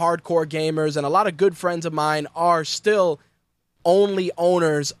hardcore gamers and a lot of good friends of mine are still only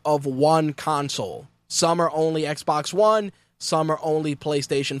owners of one console. Some are only Xbox One, some are only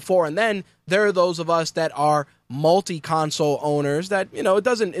PlayStation 4, and then there are those of us that are multi-console owners that,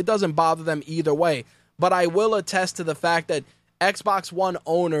 it doesn't bother them either way. But I will attest to the fact that Xbox One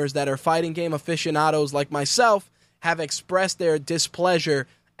owners that are fighting game aficionados like myself have expressed their displeasure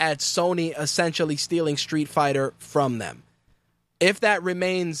at Sony essentially stealing Street Fighter from them. If that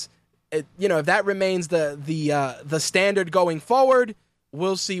remains, if that remains the standard going forward,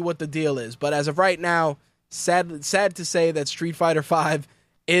 we'll see what the deal is. But as of right now, sad to say that Street Fighter V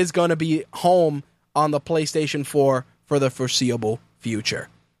is going to be home on the PlayStation 4 for the foreseeable future.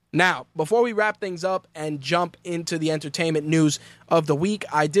 Now, before we wrap things up and jump into the entertainment news of the week,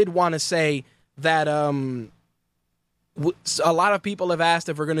 I did want to say that a lot of people have asked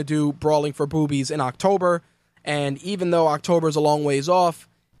if we're going to do Brawling for Boobies in October, and even though October is a long ways off,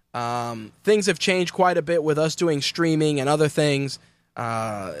 things have changed quite a bit with us doing streaming and other things.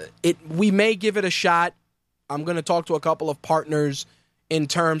 We may give it a shot. I'm going to talk to a couple of partners in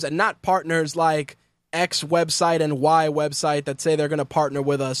terms, and not partners like X website and Y website that say they're going to partner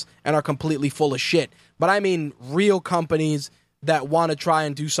with us and are completely full of shit. But I mean real companies that want to try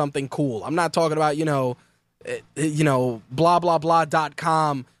and do something cool. I'm not talking about, blah, blah,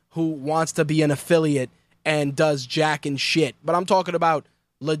 blah.com who wants to be an affiliate and does jack and shit. But I'm talking about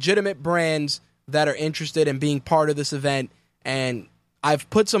legitimate brands that are interested in being part of this event. And I've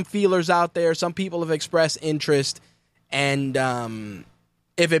put some feelers out there. Some people have expressed interest. And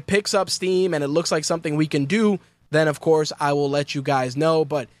if it picks up steam and it looks like something we can do, then of course I will let you guys know.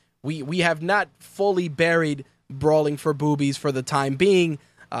 But we have not fully buried Brawling for Boobies for the time being.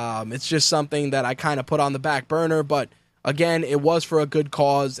 It's just something that I kind of put on the back burner. But again, it was for a good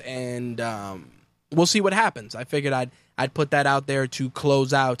cause, and we'll see what happens. I figured I'd put that out there to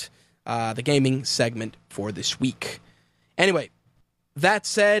close out the gaming segment for this week. Anyway, that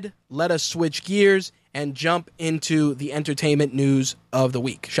said, let us switch gears and jump into the entertainment news of the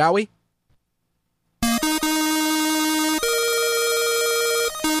week, shall we?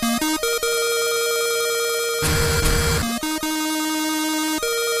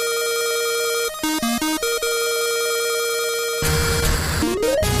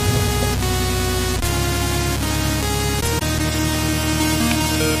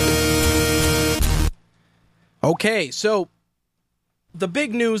 Okay, so the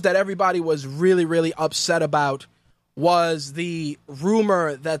big news that everybody was really, really upset about was the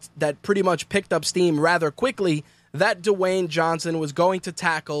rumor that pretty much picked up steam rather quickly that Dwayne Johnson was going to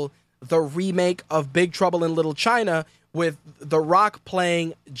tackle the remake of Big Trouble in Little China with The Rock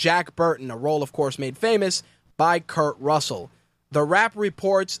playing Jack Burton, a role, of course, made famous by Kurt Russell. The Wrap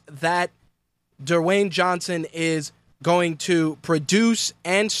reports that Dwayne Johnson is going to produce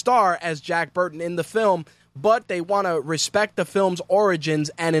and star as Jack Burton in the film, but they want to respect the film's origins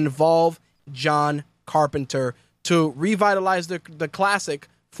and involve John Carpenter to revitalize the classic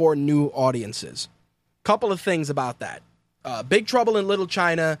for new audiences. Couple of things about that. Big Trouble in Little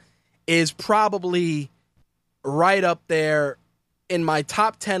China is probably right up there in my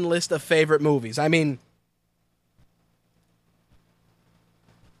top 10 list of favorite movies. I mean,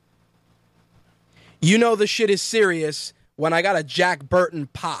 you know the shit is serious when I got a Jack Burton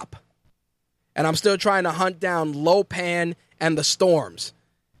pop. And I'm still trying to hunt down Lopan and the Storms.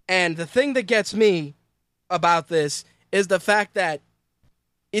 And the thing that gets me about this is the fact that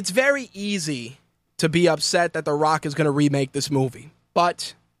it's very easy to be upset that The Rock is going to remake this movie.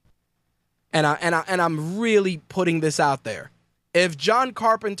 But, and I'm really putting this out there, if John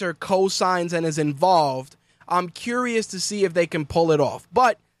Carpenter co-signs and is involved, I'm curious to see if they can pull it off.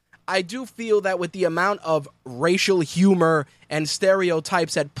 But I do feel that with the amount of racial humor and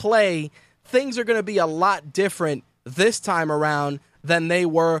stereotypes at play, things are going to be a lot different this time around than they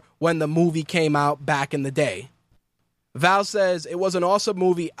were when the movie came out back in the day. Val says, it was an awesome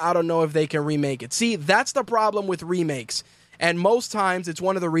movie. I don't know if they can remake it. See, that's the problem with remakes. And most times it's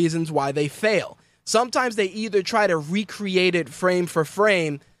one of the reasons why they fail. Sometimes they either try to recreate it frame for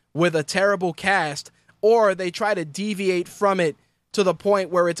frame with a terrible cast, or they try to deviate from it to the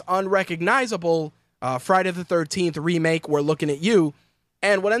point where it's unrecognizable. Friday the 13th remake, we're looking at you.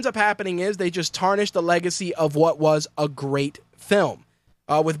 And what ends up happening is they just tarnish the legacy of what was a great film.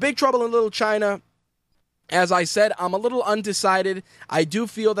 With Big Trouble in Little China, as I said, I'm a little undecided. I do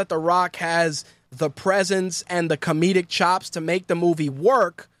feel that The Rock has the presence and the comedic chops to make the movie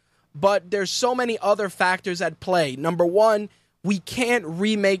work, but there's so many other factors at play. Number one, we can't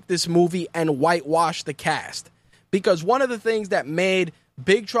remake this movie and whitewash the cast. Because one of the things that made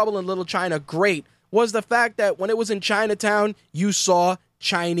Big Trouble in Little China great was the fact that when it was in Chinatown, you saw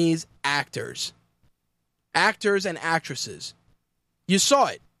Chinese actors and actresses. You saw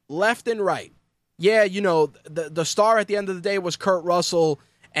it left and right. Yeah, the star at the end of the day was Kurt Russell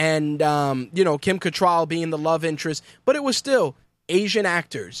and, Kim Cattrall being the love interest, but it was still Asian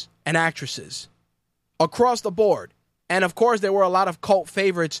actors and actresses across the board. And of course, there were a lot of cult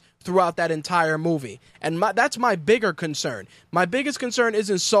favorites throughout that entire movie. And that's my bigger concern. My biggest concern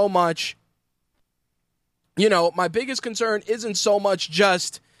isn't so much, my biggest concern isn't so much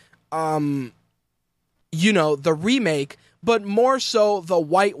just, the remake, but more so the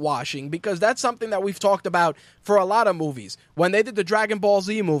whitewashing, because that's something that we've talked about for a lot of movies. When they did the Dragon Ball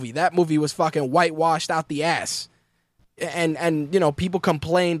Z movie, that movie was fucking whitewashed out the ass. And people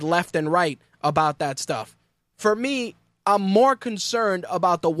complained left and right about that stuff. For me, I'm more concerned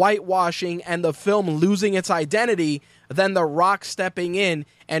about the whitewashing and the film losing its identity than The Rock stepping in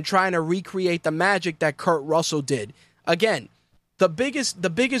and trying to recreate the magic that Kurt Russell did. Again, the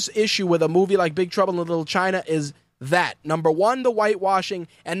biggest issue with a movie like Big Trouble in Little China is that. Number one, the whitewashing,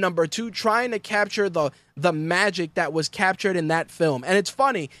 and number two, trying to capture the magic that was captured in that film. And it's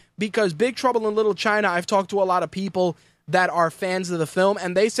funny, because Big Trouble in Little China, I've talked to a lot of people that are fans of the film,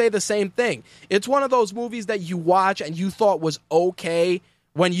 and they say the same thing. It's one of those movies that you watch and you thought was okay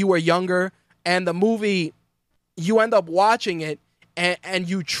when you were younger, and the movie, you end up watching it, and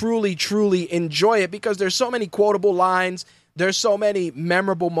you truly, truly enjoy it, because there's so many quotable lines, there's so many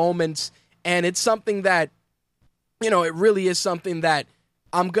memorable moments, and it's something that, it really is something that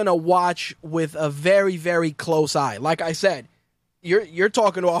I'm going to watch with a very, very close eye. Like I said, you're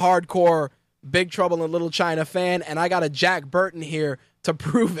talking to a hardcore Big Trouble in Little China fan, and I got a Jack Burton here to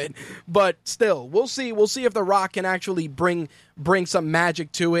prove it. But still, we'll see. We'll see if The Rock can actually bring some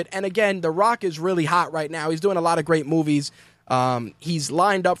magic to it. And again, The Rock is really hot right now. He's doing a lot of great movies. He's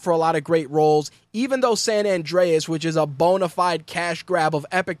lined up for a lot of great roles, even though San Andreas, which is a bona fide cash grab of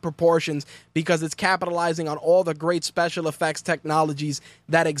epic proportions because it's capitalizing on all the great special effects technologies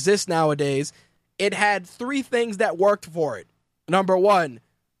that exist nowadays, it had three things that worked for it. Number one,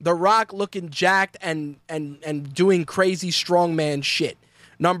 The Rock looking jacked and doing crazy strongman shit.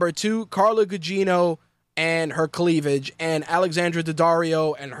 Number two, Carla Gugino and her cleavage, and Alexandra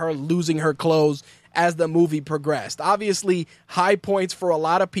Daddario and her losing her clothes as the movie progressed. Obviously, high points for a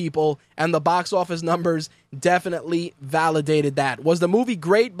lot of people, and the box office numbers definitely validated that. Was the movie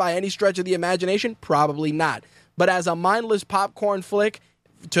great by any stretch of the imagination? Probably not. But as a mindless popcorn flick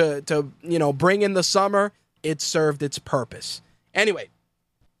to bring in the summer, it served its purpose. Anyway,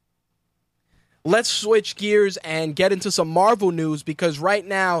 let's switch gears and get into some Marvel news, because right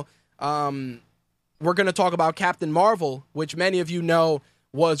now we're going to talk about Captain Marvel, which many of you know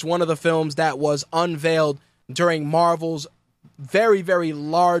was one of the films that was unveiled during Marvel's very, very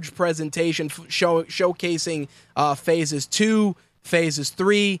large presentation showcasing Phases 2, Phases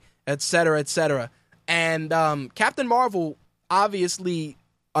 3, etc., etc. And Captain Marvel, obviously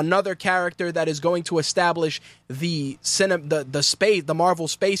another character that is going to establish the Marvel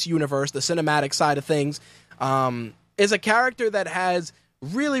space universe, the cinematic side of things, is a character that has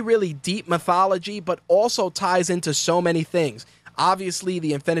really, really deep mythology, but also ties into so many things. Obviously,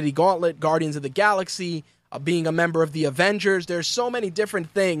 the Infinity Gauntlet, Guardians of the Galaxy, being a member of the Avengers. There's so many different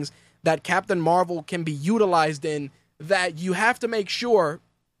things that Captain Marvel can be utilized in that you have to make sure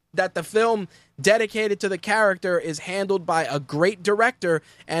that the film dedicated to the character is handled by a great director.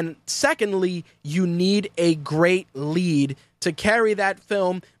 And secondly, you need a great lead to carry that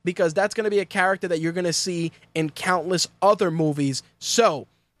film, because that's going to be a character that you're going to see in countless other movies. So,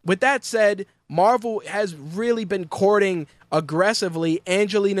 with that said, Marvel has really been courting aggressively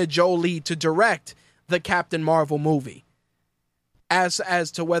Angelina Jolie to direct the Captain Marvel movie. As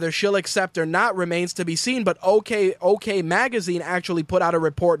to whether she'll accept or not remains to be seen, but OK Magazine actually put out a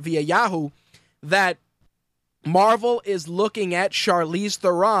report via Yahoo that Marvel is looking at Charlize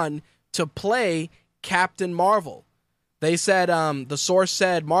Theron to play Captain Marvel. They said, the source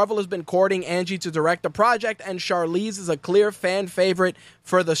said, Marvel has been courting Angie to direct the project, and Charlize is a clear fan favorite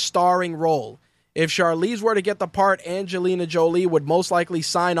for the starring role. If Charlize were to get the part, Angelina Jolie would most likely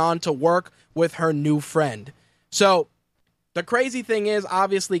sign on to work with her new friend. So, the crazy thing is,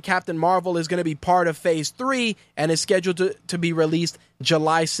 obviously, Captain Marvel is going to be part of Phase 3 and is scheduled to be released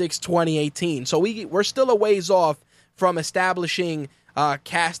July 6, 2018. So we're still a ways off from establishing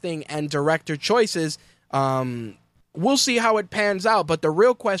casting and director choices. We'll see how it pans out. But the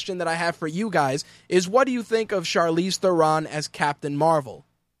real question that I have for you guys is, what do you think of Charlize Theron as Captain Marvel?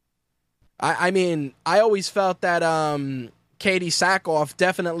 I mean, I always felt that Katie Sackhoff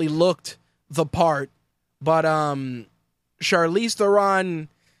definitely looked the part, but Charlize Theron,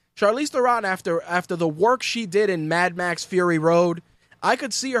 after the work she did in Mad Max Fury Road, I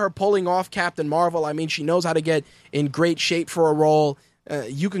could see her pulling off Captain Marvel. I mean, she knows how to get in great shape for a role.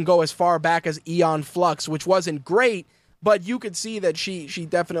 You can go as far back as Aeon Flux, which wasn't great, but you could see that she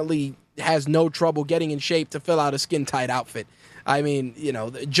definitely has no trouble getting in shape to fill out a skin-tight outfit. I mean,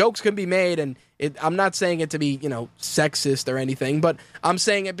 jokes can be made, and I'm not saying it to be, sexist or anything, but I'm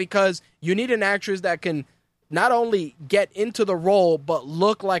saying it because you need an actress that can not only get into the role, but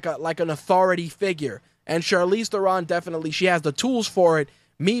look like an authority figure. And Charlize Theron, definitely, she has the tools for it.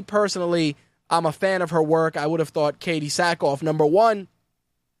 Me, personally, I'm a fan of her work. I would have thought Katie Sackhoff, number one,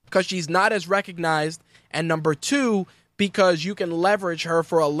 because she's not as recognized, and number two, because you can leverage her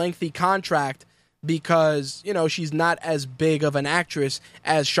for a lengthy contract because, she's not as big of an actress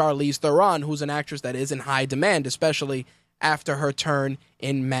as Charlize Theron, who's an actress that is in high demand, especially after her turn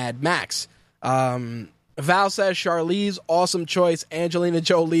in Mad Max. Val says, Charlize, awesome choice. Angelina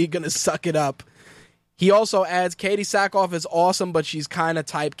Jolie gonna suck it up. He also adds, Katie Sackhoff is awesome, but she's kind of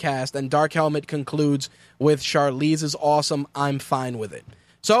typecast. And Dark Helmet concludes with, Charlize is awesome. I'm fine with it.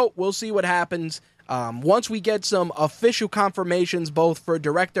 So we'll see what happens. Once we get some official confirmations, both for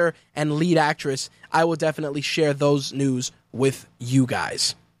director and lead actress, I will definitely share those news with you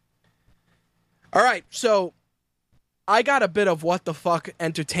guys. All right, so I got a bit of what the fuck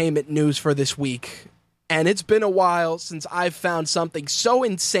entertainment news for this week. And it's been a while since I've found something so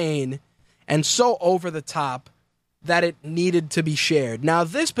insane and so over the top that it needed to be shared. Now,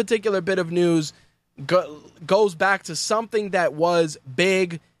 this particular bit of news goes back to something that was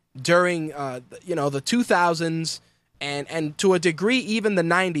big during the 2000s and to a degree even the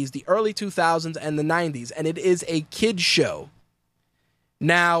 90s, the early 2000s and the 90s, and it is a kids show.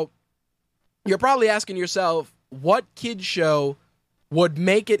 Now, you're probably asking yourself, what kids show would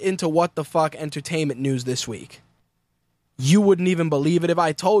make it into what the fuck entertainment news this week? You wouldn't even believe it if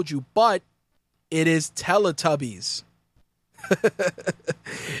I told you, but it is Teletubbies.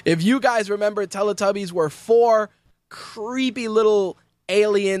 If you guys remember, Teletubbies were 4 creepy little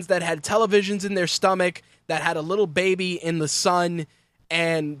aliens that had televisions in their stomach, that had a little baby in the sun,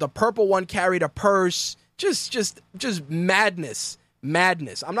 and the purple one carried a purse. Just madness.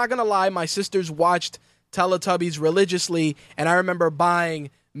 I'm not gonna lie, my sisters watched Teletubbies religiously, and I remember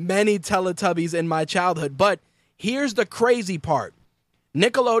buying many Teletubbies in my childhood. But here's the crazy part.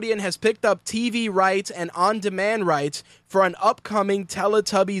 Nickelodeon has picked up TV rights and on-demand rights for an upcoming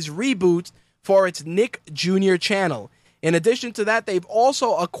Teletubbies reboot for its Nick Jr. channel. In addition to that, they've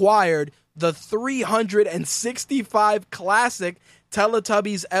also acquired the 365 classic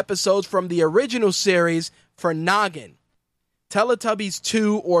Teletubbies episodes from the original series for Noggin. Teletubbies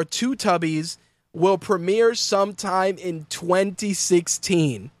 2 or Two Tubbies will premiere sometime in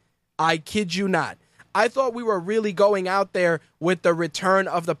 2016. I kid you not. I thought we were really going out there with the return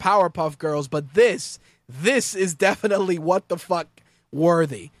of the Powerpuff Girls, but this is definitely what the fuck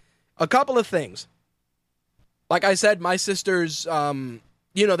worthy. A couple of things. Like I said, my sisters,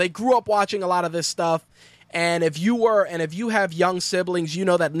 they grew up watching a lot of this stuff. And if you have young siblings, you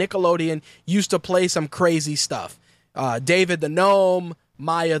know that Nickelodeon used to play some crazy stuff. David the Gnome,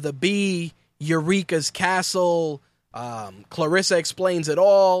 Maya the Bee, Eureka's Castle, Clarissa Explains It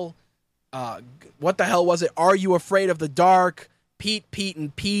All. What the hell was it? Are You Afraid of the Dark? Pete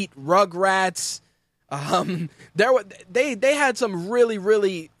and Pete, Rugrats. They had some really,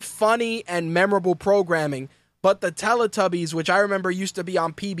 really funny and memorable programming. But the Teletubbies, which I remember used to be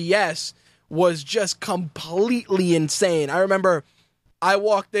on PBS, was just completely insane. I remember I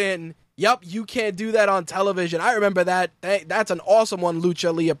walked in, yep, you can't do that on television. I remember that. That's an awesome one,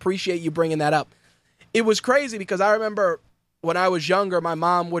 Lucha Lee. Appreciate you bringing that up. It was crazy because I remember when I was younger, my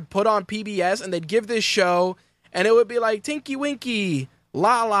mom would put on PBS and they'd give this show, and it would be like Tinky Winky,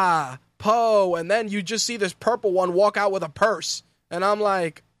 Lala, Poe, and then you just see this purple one walk out with a purse. And I'm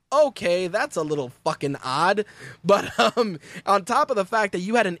like, okay, that's a little fucking odd. But on top of the fact that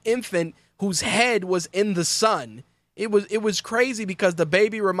you had an infant whose head was in the sun, it was crazy because the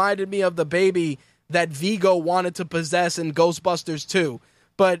baby reminded me of the baby that Vigo wanted to possess in Ghostbusters 2.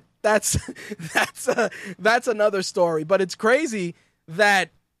 But that's another story. But it's crazy that,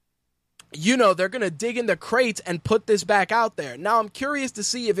 they're going to dig in the crates and put this back out there. Now, I'm curious to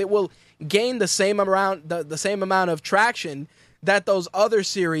see if it will gain the same amount of traction that those other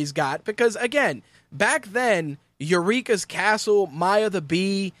series got. Because, again, back then, Eureka's Castle, Maya the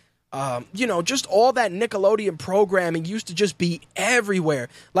Bee, just all that Nickelodeon programming used to just be everywhere.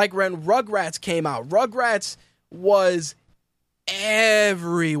 Like when Rugrats came out, Rugrats was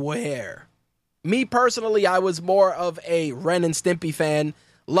everywhere. Me personally, I was more of a Ren and Stimpy fan.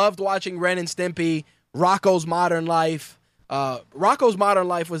 Loved watching Ren and Stimpy, Rocko's Modern Life. Rocko's Modern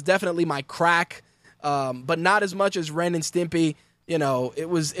Life was definitely my crack, but not as much as Ren and Stimpy. It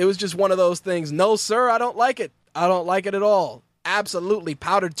was just one of those things. No, sir, I don't like it. I don't like it at all. Absolutely.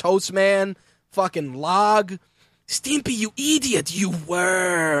 Powdered Toast Man, fucking Log. Stimpy, you idiot, you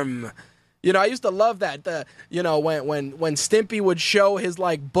worm. You know, I used to love that. When Stimpy would show his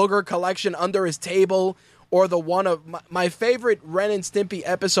like booger collection under his table, or the one of my favorite Ren and Stimpy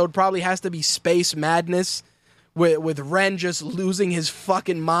episode probably has to be Space Madness, with Ren just losing his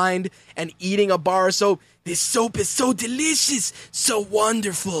fucking mind and eating a bar of soap. This soap is so delicious, so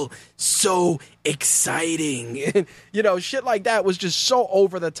wonderful, so exciting. You know, shit like that was just so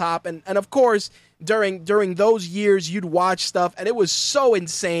over the top. And of course, during those years, you'd watch stuff and it was so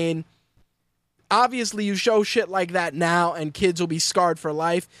insane. Obviously, you show shit like that now and kids will be scarred for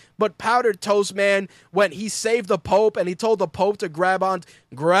life. But Powdered Toast Man, when he saved the Pope and he told the Pope to grab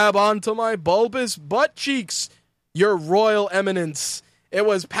onto my bulbous butt cheeks, Your Royal Eminence. It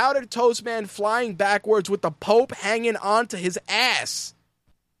was Powdered Toast Man flying backwards with the Pope hanging onto his ass.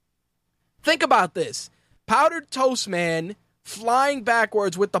 Think about this. Powdered Toast Man flying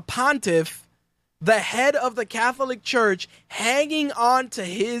backwards with the Pontiff, the head of the Catholic Church, hanging onto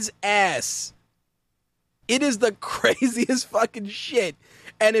his ass. It is the craziest fucking shit.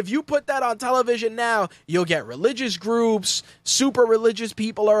 And if you put that on television now, you'll get religious groups, super religious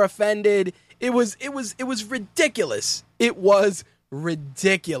people are offended. It was ridiculous. It was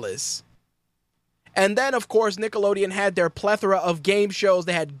ridiculous. And then, of course, Nickelodeon had their plethora of game shows.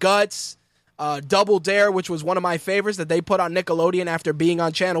 They had Guts, Double Dare, which was one of my favorites that they put on Nickelodeon after being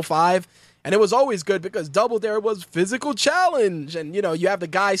on Channel 5. And it was always good because Double Dare was physical challenge. And, you know, you have the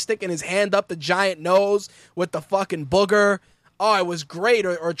guy sticking his hand up the giant nose with the fucking booger. Oh, it was great.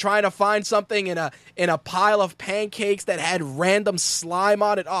 Or trying to find something in a pile of pancakes that had random slime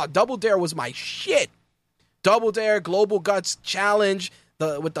on it. Oh, Double Dare was my shit. Double Dare, Global Guts Challenge,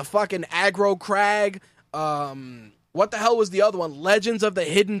 with the fucking aggro crag. What the hell was the other one? Legends of the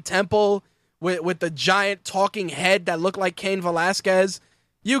Hidden Temple with the giant talking head that looked like Cain Velasquez.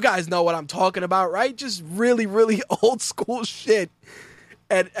 You guys know what I'm talking about, right? Just really, really old school shit.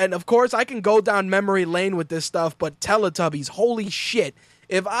 And of course, I can go down memory lane with this stuff, but Teletubbies, holy shit.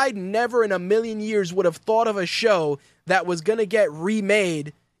 If I never in a million years would have thought of a show that was going to get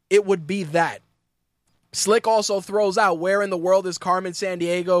remade, it would be that. Slick also throws out Where in the World is Carmen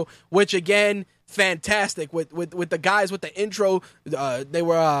Sandiego, which again, fantastic. With the guys with the intro, they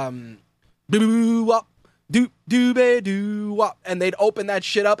were do-do-be-do-wop, and they'd open that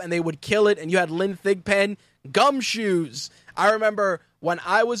shit up and they would kill it, and you had Lynn Thigpen, Gumshoes. I remember when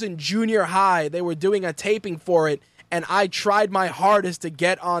I was in junior high, they were doing a taping for it, and I tried my hardest to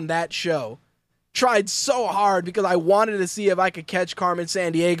get on that show. Tried so hard because I wanted to see if I could catch Carmen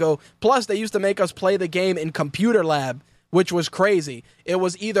Sandiego. Plus, they used to make us play the game in Computer Lab, which was crazy. It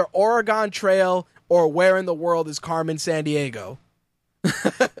was either Oregon Trail or Where in the World is Carmen Sandiego.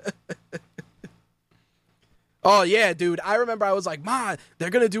 Oh, yeah, dude. I remember I was like, Ma,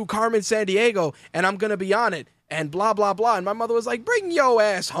 they're going to do Carmen Sandiego, and I'm going to be on it, and blah, blah, blah. And my mother was like, bring your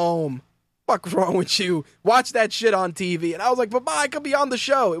ass home. What's wrong with you? Watch that shit on TV. And I was like, but Ma, I could be on the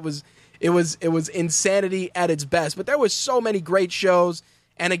show. It was insanity at its best. But there was so many great shows.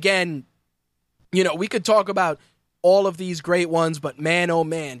 And again, you know, we could talk about all of these great ones, but man, oh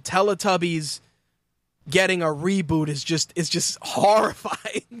man, Teletubbies getting a reboot is just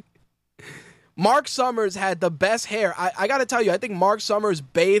horrifying. Mark Summers had the best hair. I got to tell you, I think Mark Summers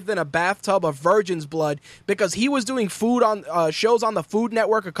bathed in a bathtub of virgin's blood because he was doing food on shows on the Food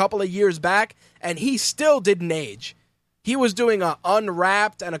Network a couple of years back, and he still didn't age. He was doing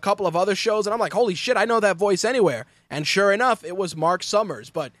Unwrapped and a couple of other shows, and I'm like, holy shit, I know that voice anywhere. And sure enough, it was Mark Summers.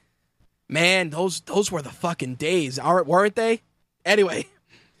 But man, those were the fucking days, weren't they? Anyway,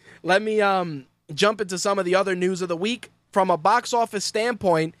 let me jump into some of the other news of the week. From a box office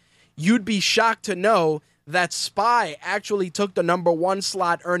standpoint, you'd be shocked to know that Spy actually took the number one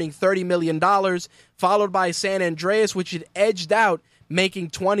slot, earning $30 million, followed by San Andreas, which had edged out, making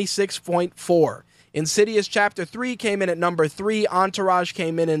 $26.4. Insidious Chapter 3 came in at number 3. Entourage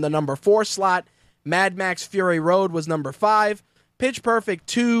came in the number 4 slot. Mad Max Fury Road was number 5. Pitch Perfect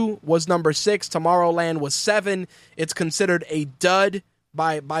 2 was number 6. Tomorrowland was 7. It's considered a dud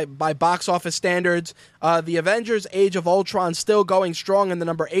by box office standards. The Avengers Age of Ultron still going strong in the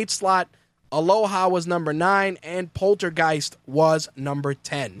number 8 slot. Aloha was number 9, and Poltergeist was number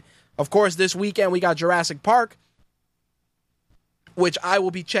 10. Of course, this weekend we got Jurassic Park, which I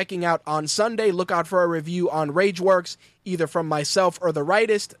will be checking out on Sunday. Look out for a review on Rageworks, either from myself or the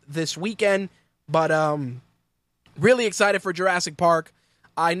Rightist this weekend. But really excited for Jurassic Park.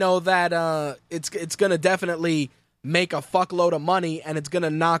 I know that it's going to definitely make a fuckload of money, and it's going to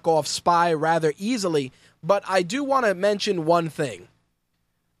knock off Spy rather easily. But I do want to mention one thing.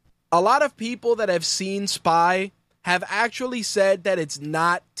 A lot of people that have seen Spy have actually said that it's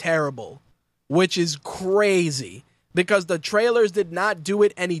not terrible, which is crazy. because the trailers did not do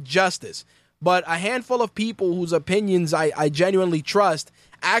it any justice. But a handful of people whose opinions I genuinely trust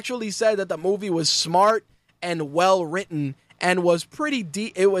actually said that the movie was smart and well written and was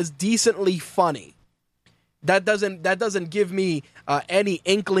it was decently funny. That doesn't give me any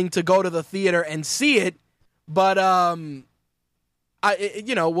inkling to go to the theater and see it, but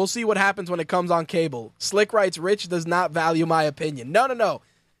we'll see what happens when it comes on cable. Slick writes, Rich does not value my opinion. No.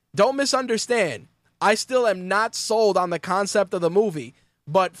 Don't misunderstand. I still am not sold on the concept of the movie,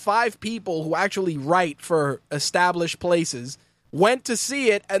 but 5 people who actually write for established places went to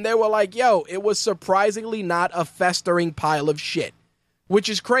see it, and they were like, yo, it was surprisingly not a festering pile of shit, which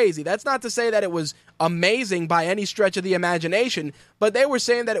is crazy. That's not to say that it was amazing by any stretch of the imagination, but they were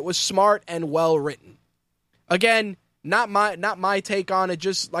saying that it was smart and well written. Again, not my take on it,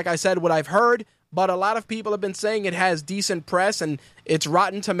 just like I said, what I've heard, but a lot of people have been saying it has decent press and its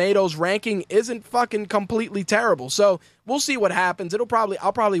Rotten Tomatoes ranking isn't fucking completely terrible. So we'll see what happens. I'll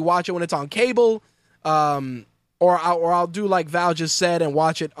probably watch it when it's on cable, or I'll do like Val just said and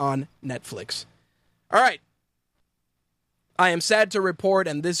watch it on Netflix. All right. I am sad to report,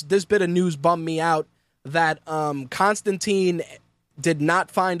 and this bit of news bummed me out, that Constantine did not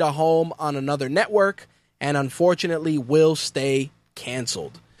find a home on another network and unfortunately will stay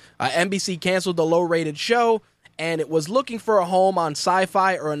canceled. NBC canceled the low-rated show, and it was looking for a home on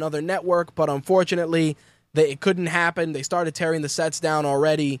Sci-Fi or another network, but unfortunately, it couldn't happen. They started tearing the sets down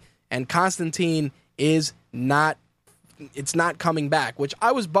already, and Constantine is not coming back, which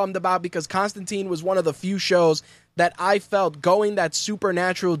I was bummed about because Constantine was one of the few shows that I felt going that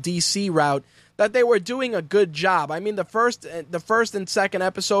supernatural DC route that they were doing a good job. I mean, the first and second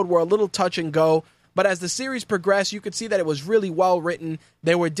episode were a little touch and go, but as the series progressed, you could see that it was really well written.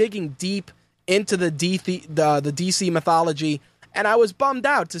 They were digging deep into the DC mythology, and I was bummed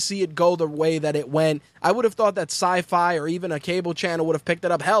out to see it go the way that it went. I would have thought that Sci-Fi or even a cable channel would have picked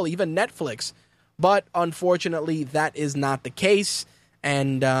it up. Hell, even Netflix. But unfortunately, that is not the case.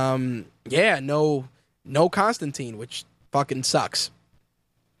 And no Constantine, which fucking sucks.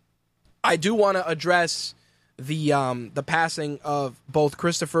 I do want to address the passing of both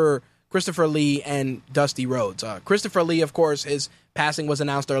Christopher Lee and Dusty Rhodes. Christopher Lee, of course, his passing was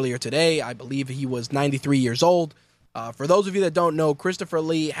announced earlier today. I believe he was 93 years old. For those of you that don't know, Christopher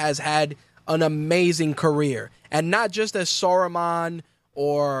Lee has had an amazing career, and not just as Saruman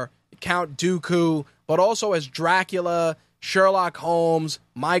or Count Dooku, but also as Dracula, Sherlock Holmes,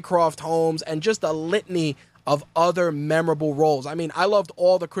 Mycroft Holmes, and just a litany of other memorable roles. I mean, I loved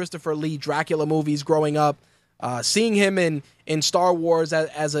all the Christopher Lee Dracula movies growing up. Seeing him in Star Wars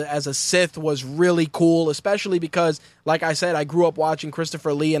as a Sith was really cool, especially because, like I said, I grew up watching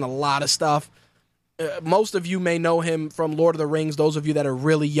Christopher Lee in a lot of stuff. Most of you may know him from Lord of the Rings, those of you that are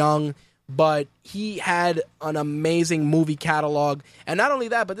really young, but he had an amazing movie catalog. And not only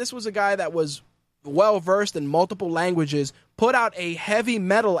that, but this was a guy that was well-versed in multiple languages, put out a heavy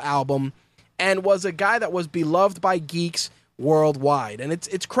metal album, and was a guy that was beloved by geeks worldwide. And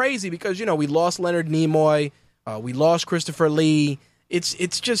it's crazy because, we lost Leonard Nimoy, we lost Christopher Lee.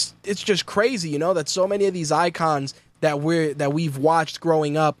 It's just crazy, that so many of these icons that we've watched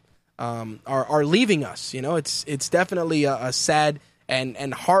growing up are leaving us. It's definitely a sad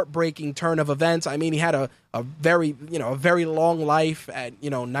and heartbreaking turn of events. I mean, he had a very long life at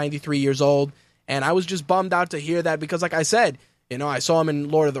 93 years old, and I was just bummed out to hear that because, like I said, I saw him in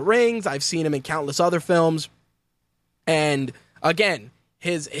Lord of the Rings. I've seen him in countless other films, and again,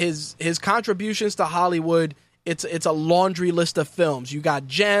 his contributions to Hollywood. It's a laundry list of films. You got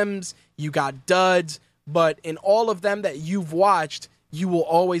gems, you got duds, but in all of them that you've watched, you will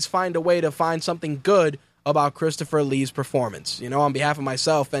always find a way to find something good about Christopher Lee's performance. On behalf of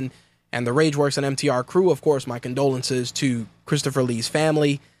myself and the Rageworks and MTR crew, of course, my condolences to Christopher Lee's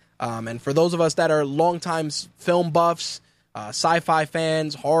family. And for those of us that are longtime film buffs, sci-fi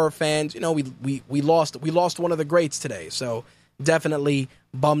fans, horror fans, we lost one of the greats today. So definitely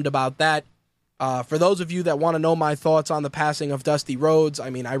bummed about that. For those of you that want to know my thoughts on the passing of Dusty Rhodes,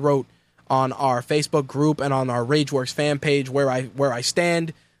 I mean, I wrote on our Facebook group and on our Rageworks fan page where I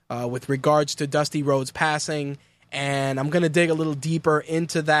stand with regards to Dusty Rhodes passing, and I'm going to dig a little deeper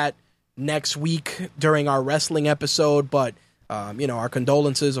into that next week during our wrestling episode, but, our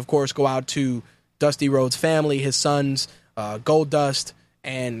condolences, of course, go out to Dusty Rhodes' family, his sons, Goldust,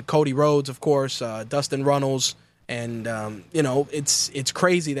 and Cody Rhodes, of course, Dustin Runnels, and, it's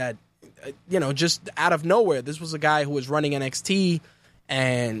crazy that, just out of nowhere, this was a guy who was running NXT,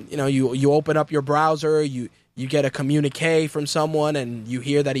 and, you open up your browser, you get a communique from someone, and you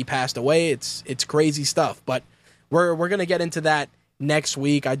hear that he passed away. It's crazy stuff, but we're going to get into that next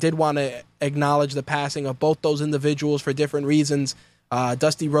week. I did want to acknowledge the passing of both those individuals for different reasons.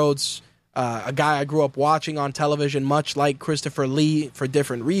 Dusty Rhodes, a guy I grew up watching on television, much like Christopher Lee, for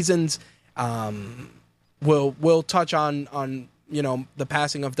different reasons. We'll touch on the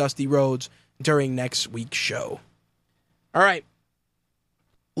passing of Dusty Rhodes during next week's show. All right,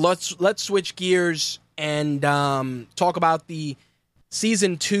 let's switch gears and talk about the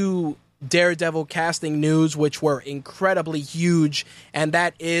season 2 Daredevil casting news, which were incredibly huge, and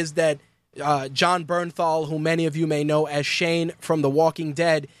that is that Jon Bernthal, who many of you may know as Shane from The Walking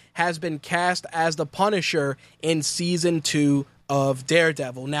Dead, has been cast as the Punisher in season 2 of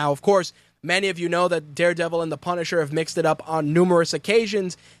Daredevil. Now, of course, many of you know that Daredevil and the Punisher have mixed it up on numerous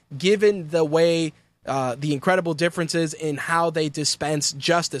occasions, given the way the incredible differences in how they dispense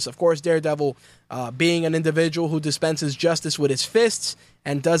justice. Of course, Daredevil being an individual who dispenses justice with his fists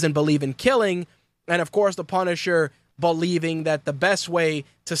and doesn't believe in killing, and of course the Punisher believing that the best way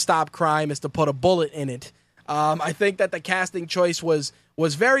to stop crime is to put a bullet in it. I think that the casting choice was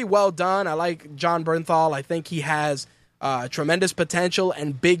very well done. I like Jon Bernthal. I think he has tremendous potential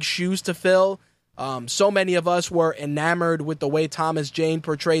and big shoes to fill. So many of us were enamored with the way Thomas Jane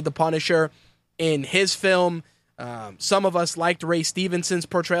portrayed the Punisher in his film. Some of us liked Ray Stevenson's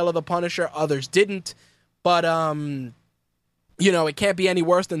portrayal of the Punisher. Others didn't. But, it can't be any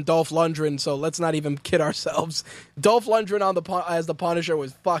worse than Dolph Lundgren, so let's not even kid ourselves. Dolph Lundgren as the Punisher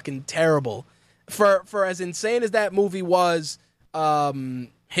was fucking terrible. For as insane as that movie was,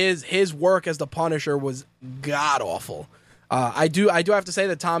 his work as the Punisher was god-awful. I do have to say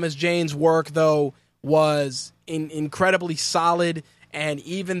that Thomas Jane's work, though, was incredibly solid, and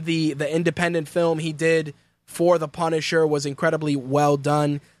even the independent film he did for the Punisher was incredibly well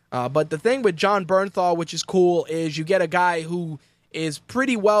done. But the thing with Jon Bernthal, which is cool, is you get a guy who is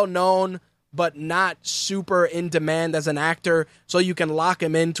pretty well known, but not super in demand as an actor, so you can lock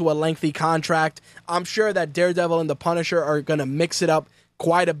him into a lengthy contract. I'm sure that Daredevil and the Punisher are going to mix it up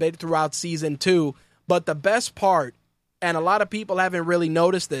quite a bit throughout season 2. But the best part, and a lot of people haven't really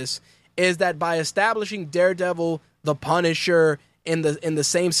noticed this, is that by establishing Daredevil, the Punisher, in the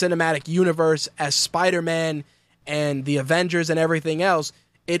same cinematic universe as Spider-Man and the Avengers and everything else,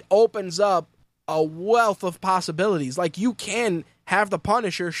 it opens up a wealth of possibilities. Like, you can have the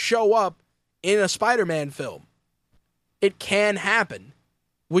Punisher show up in a Spider-Man film. It can happen,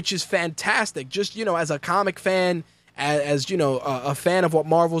 which is fantastic. Just, as a comic fan, as a fan of what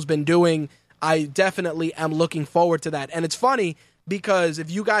Marvel's been doing, I definitely am looking forward to that. And it's funny because if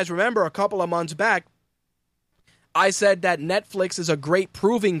you guys remember a couple of months back, I said that Netflix is a great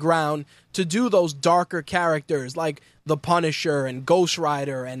proving ground to do those darker characters like the Punisher and Ghost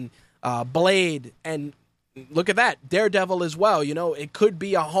Rider and Blade. And look at that, Daredevil as well. It could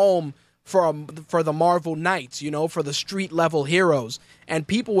be a home for the Marvel Knights, for the street level heroes. And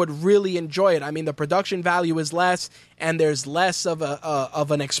people would really enjoy it. I mean, the production value is less, and there's less of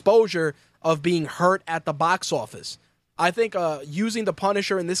an exposure of being hurt at the box office. I think using the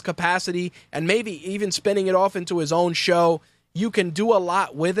Punisher in this capacity and maybe even spinning it off into his own show, you can do a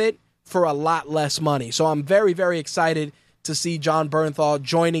lot with it for a lot less money. So I'm very, very excited to see Jon Bernthal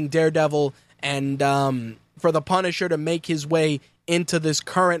joining Daredevil and for the Punisher to make his way into this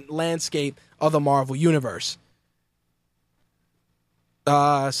current landscape of the Marvel Universe.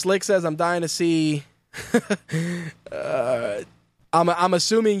 Slick says, I'm dying to see... I'm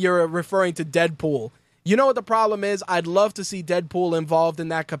assuming you're referring to Deadpool. You know what the problem is? I'd love to see Deadpool involved in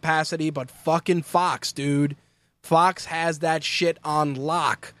that capacity, but fucking Fox, dude. Fox has that shit on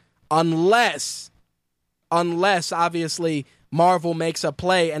lock. Unless, obviously, Marvel makes a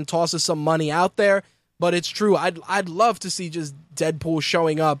play and tosses some money out there. But it's true. I'd love to see just Deadpool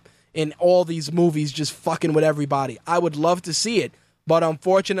showing up in all these movies just fucking with everybody. I would love to see it. But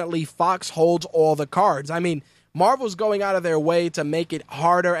unfortunately, Fox holds all the cards. I mean, Marvel's going out of their way to make it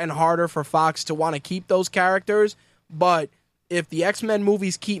harder and harder for Fox to want to keep those characters, but if the X-Men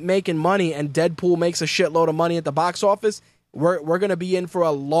movies keep making money and Deadpool makes a shitload of money at the box office, we're going to be in for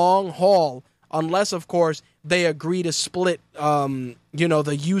a long haul, unless, of course, they agree to split, the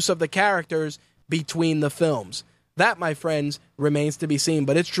use of the characters between the films. That, my friends, remains to be seen,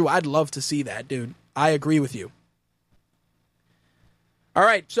 but it's true. I'd love to see that, dude. I agree with you. All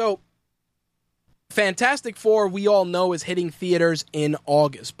right, so Fantastic Four, we all know, is hitting theaters in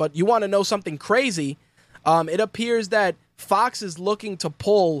August. But you want to know something crazy? It appears that Fox is looking to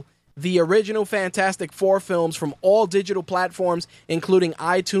pull the original Fantastic Four films from all digital platforms, including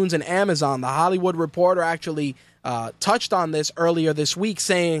iTunes and Amazon. The Hollywood Reporter actually touched on this earlier this week,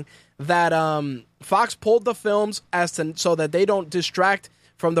 saying that Fox pulled the films so that they don't distract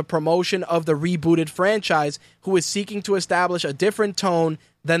from the promotion of the rebooted franchise, who is seeking to establish a different tone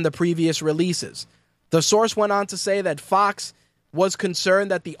than the previous releases. The source went on to say that Fox was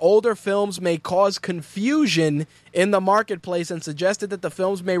concerned that the older films may cause confusion in the marketplace and suggested that the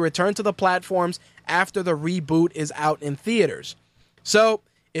films may return to the platforms after the reboot is out in theaters. So,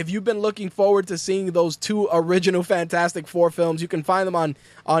 if you've been looking forward to seeing those two original Fantastic Four films, you can find them on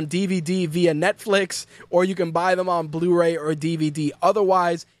DVD via Netflix, or you can buy them on Blu-ray or DVD.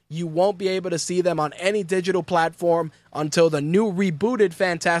 Otherwise, you won't be able to see them on any digital platform until the new rebooted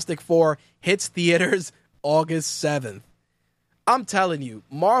Fantastic Four hits theaters August 7th. I'm telling you,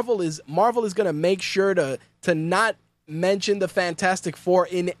 Marvel is going to make sure to not mention the Fantastic Four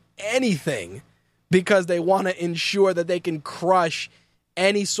in anything, because they want to ensure that they can crush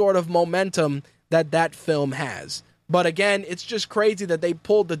any sort of momentum that film has. But again, it's just crazy that they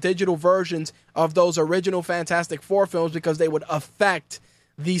pulled the digital versions of those original Fantastic Four films, because they would affect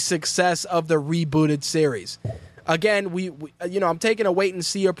the success of the rebooted series. Again, we I'm taking a wait and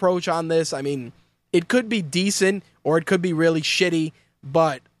see approach on this. I mean, it could be decent or it could be really shitty,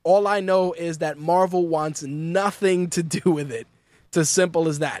 but all I know is that Marvel wants nothing to do with it. It's as simple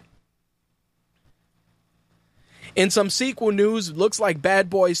as that. In some sequel news, looks like Bad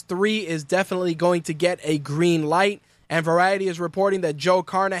Boys 3 is definitely going to get a green light, and Variety is reporting that Joe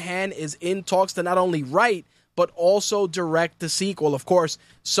Carnahan is in talks to not only write, but also direct the sequel. Of course,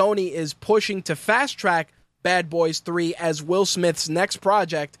 Sony is pushing to fast-track Bad Boys 3 as Will Smith's next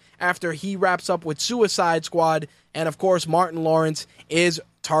project after he wraps up with Suicide Squad, and of course, Martin Lawrence is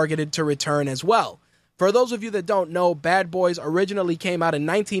targeted to return as well. For those of you that don't know, Bad Boys originally came out in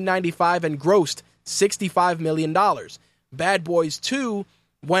 1995 and grossed $65 million. Bad Boys 2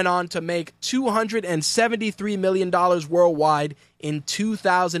 went on to make $273 million worldwide in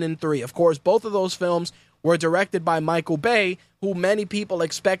 2003. Of course, both of those films were directed by Michael Bay, who many people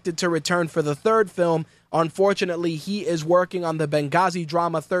expected to return for the third film. Unfortunately, he is working on the Benghazi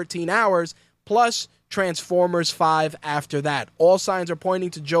drama 13 Hours, plus Transformers 5 after that. All signs are pointing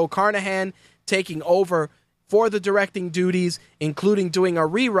to Joe Carnahan taking over for the directing duties, including doing a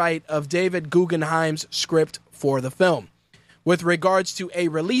rewrite of David Guggenheim's script for the film. With regards to a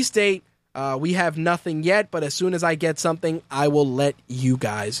release date, we have nothing yet, but as soon as I get something, I will let you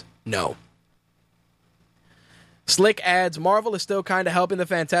guys know. Slick adds, Marvel is still kind of helping the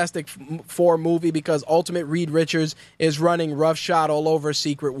Fantastic Four movie because Ultimate Reed Richards is running roughshod all over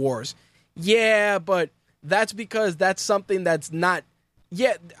Secret Wars. Yeah, but that's because that's something that's not...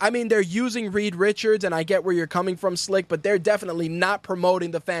 Yeah, I mean, they're using Reed Richards, and I get where you're coming from, Slick, but they're definitely not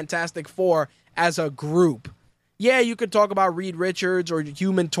promoting the Fantastic Four as a group. Yeah, you could talk about Reed Richards or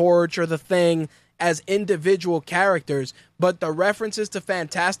Human Torch or The Thing as individual characters, but the references to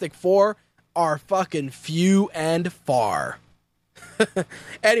Fantastic Four are fucking few and far.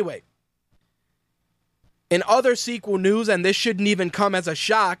 Anyway, in other sequel news, and this shouldn't even come as a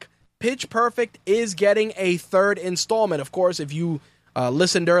shock, Pitch Perfect is getting a third installment. Of course, if you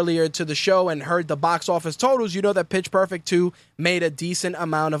listened earlier to the show and heard the box office totals, you know that Pitch Perfect 2 made a decent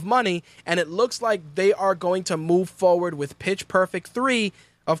amount of money, and it looks like they are going to move forward with Pitch Perfect 3.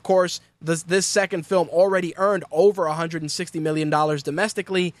 Of course, this second film already earned over $160 million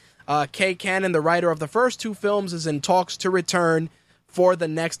domestically. Kay Cannon, the writer of the first two films, is in talks to return for the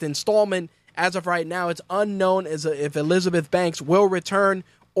next installment. As of right now, it's unknown if Elizabeth Banks will return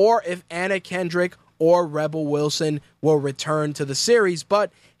or if Anna Kendrick or Rebel Wilson will return to the series,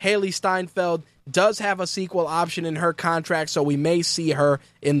 but Haley Steinfeld does have a sequel option in her contract, so we may see her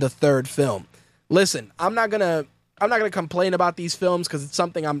in the third film. Listen, I'm not gonna complain about these films because it's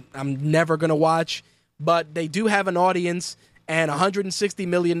something I'm never gonna watch, but they do have an audience and $160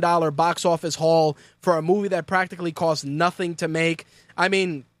 million box office haul for a movie that practically cost nothing to make. I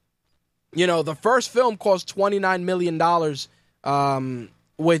mean, you know, the first film cost $29 million,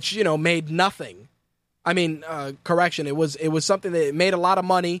 which, you know, made nothing. I mean, correction, it was something that made a lot of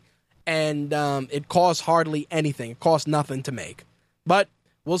money, and it cost hardly anything. It cost nothing to make. But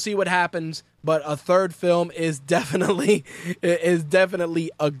we'll see what happens. But a third film is definitely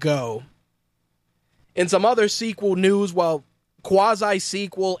a go. In some other sequel news, well,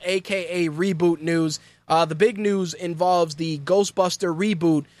 quasi-sequel, aka reboot news, the big news involves the Ghostbuster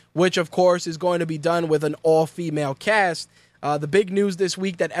reboot, which of course is going to be done with an all-female cast. The big news this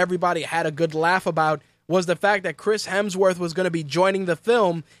week that everybody had a good laugh about was the fact that Chris Hemsworth was going to be joining the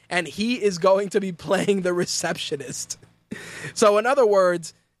film, and he is going to be playing the receptionist. So in other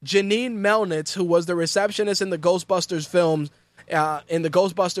words, Janine Melnitz, who was the receptionist in the Ghostbusters films, in the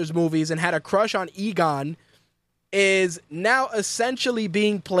Ghostbusters movies, and had a crush on Egon, is now essentially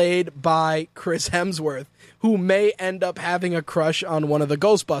being played by Chris Hemsworth, who may end up having a crush on one of the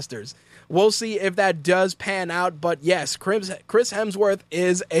Ghostbusters. We'll see if that does pan out, but yes, Chris Hemsworth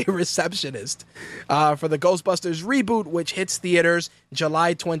is a receptionist for the Ghostbusters reboot, which hits theaters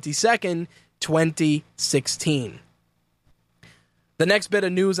July 22nd, 2016. The next bit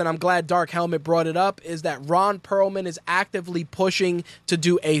of news, and I'm glad Dark Helmet brought it up, is that Ron Perlman is actively pushing to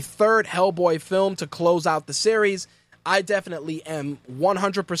do a third Hellboy film to close out the series. I definitely am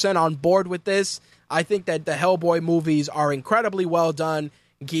 100% on board with this. I think that the Hellboy movies are incredibly well done.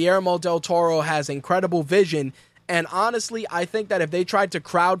 Guillermo del Toro has incredible vision, and honestly, I think that if they tried to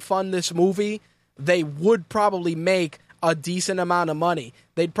crowdfund this movie, they would probably make a decent amount of money.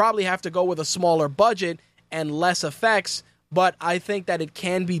 They'd probably have to go with a smaller budget and less effects, but I think that it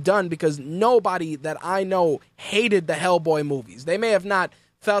can be done because nobody that I know hated the Hellboy movies. They may have not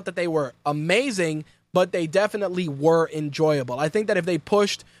felt that they were amazing, but they definitely were enjoyable. I think that if they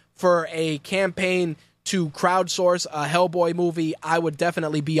pushed for a campaign to crowdsource a Hellboy movie, I would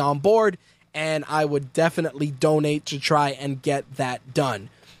definitely be on board, and I would definitely donate to try and get that done.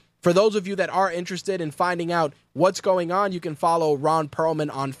 For those of you that are interested in finding out what's going on, you can follow Ron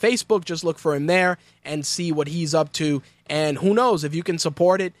Perlman on Facebook. Just look for him there and see what he's up to. And who knows, if you can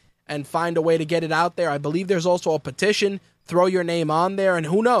support it and find a way to get it out there. I believe there's also a petition. Throw your name on there, and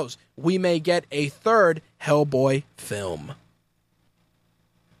who knows, we may get a third Hellboy film.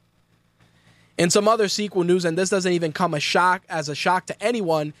 In some other sequel news, and this doesn't even come as a shock to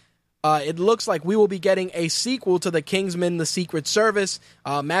anyone, it looks like we will be getting a sequel to The Kingsman: The Secret Service.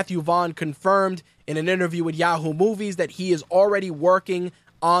 Matthew Vaughn confirmed in an interview with Yahoo Movies that he is already working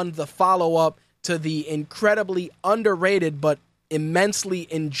on the follow-up to the incredibly underrated but immensely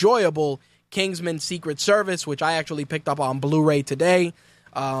enjoyable Kingsman: Secret Service, which I actually picked up on Blu-ray today.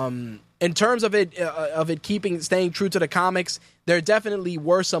 In terms of it staying true to the comics, there definitely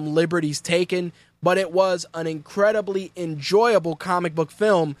were some liberties taken, but it was an incredibly enjoyable comic book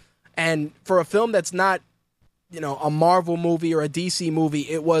film. And for a film that's not, a Marvel movie or a DC movie,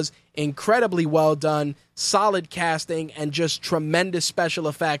 it was incredibly well done, solid casting, and just tremendous special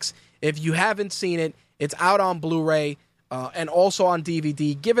effects. If you haven't seen it, it's out on Blu-ray and also on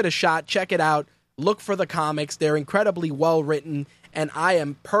DVD. Give it a shot. Check it out. Look for the comics. They're incredibly well written, and I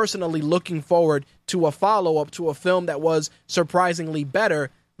am personally looking forward to a follow-up to a film that was surprisingly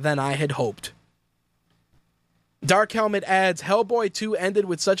better than I had hoped. Dark Helmet adds, Hellboy 2 ended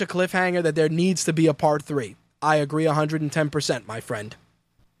with such a cliffhanger that there needs to be a part 3. I agree 110%, my friend.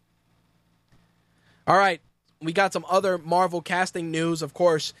 All right, we got some other Marvel casting news. Of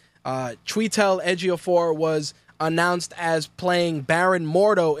course, Chiwetel Ejiofor was announced as playing Baron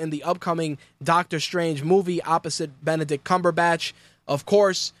Mordo in the upcoming Doctor Strange movie opposite Benedict Cumberbatch. Of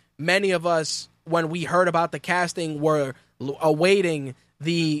course, many of us, when we heard about the casting, were awaiting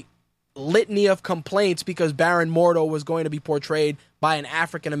the litany of complaints because Baron Mordo was going to be portrayed by an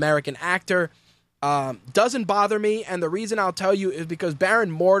African-American actor. Doesn't bother me, and the reason I'll tell you is because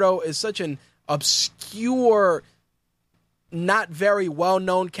Baron Mordo is such an obscure, not very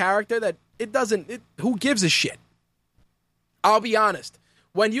well-known character that who gives a shit? I'll be honest.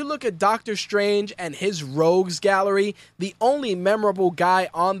 When you look at Doctor Strange and his rogues gallery, the only memorable guy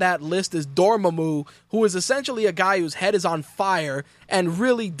on that list is Dormammu, who is essentially a guy whose head is on fire and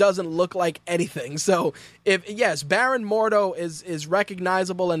really doesn't look like anything. So, Baron Mordo is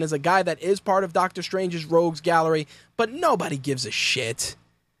recognizable and is a guy that is part of Doctor Strange's rogues gallery, but nobody gives a shit.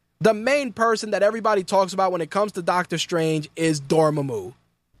 The main person that everybody talks about when it comes to Doctor Strange is Dormammu.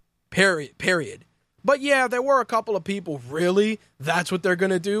 Period. But yeah, there were a couple of people, really? That's what they're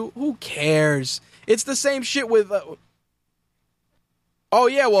going to do? Who cares? It's the same shit with...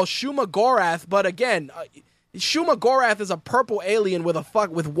 Shuma Gorath, but again, Shuma Gorath is a purple alien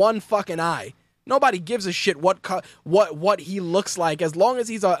with one fucking eye. Nobody gives a shit what he looks like. As long as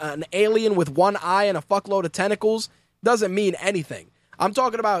he's an alien with one eye and a fuckload of tentacles, doesn't mean anything. I'm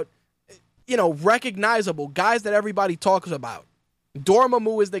talking about, recognizable guys that everybody talks about.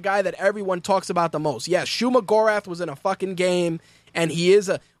 Dormammu is the guy that everyone talks about the most. Yes, Shuma Gorath was in a fucking game, and he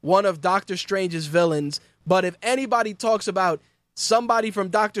is one of Doctor Strange's villains. But if anybody talks about somebody from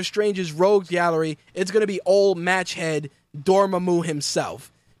Doctor Strange's rogues gallery, it's going to be old matchhead Dormammu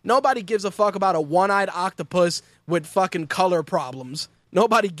himself. Nobody gives a fuck about a one-eyed octopus with fucking color problems.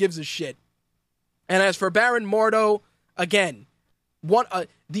 Nobody gives a shit. And as for Baron Mordo, again,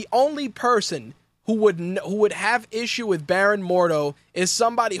 the only person who would have issue with Baron Mordo is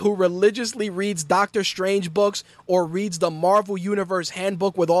somebody who religiously reads Doctor Strange books or reads the Marvel Universe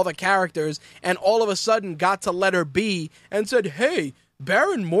handbook with all the characters and all of a sudden got to letter B and said, hey,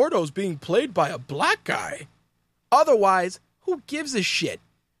 Baron Mordo's being played by a black guy. Otherwise, who gives a shit?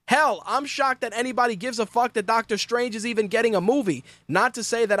 Hell, I'm shocked that anybody gives a fuck that Doctor Strange is even getting a movie. Not to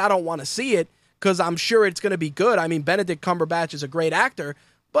say that I don't want to see it, because I'm sure it's going to be good. I mean, Benedict Cumberbatch is a great actor.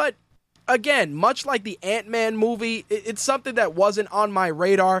 But, again, much like the Ant-Man movie, it's something that wasn't on my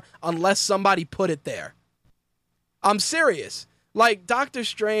radar unless somebody put it there. I'm serious. Like, Doctor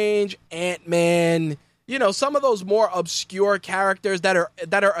Strange, Ant-Man, you know, some of those more obscure characters that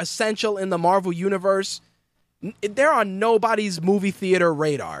are essential in the Marvel Universe, they're on nobody's movie theater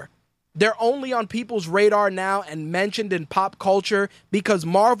radar. They're only on people's radar now and mentioned in pop culture because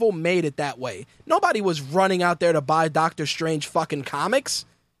Marvel made it that way. Nobody was running out there to buy Doctor Strange fucking comics.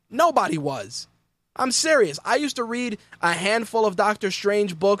 Nobody was. I'm serious. I used to read a handful of Doctor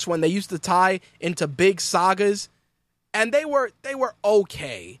Strange books when they used to tie into big sagas, and they were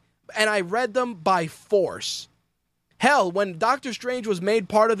okay. And I read them by force. Hell, when Doctor Strange was made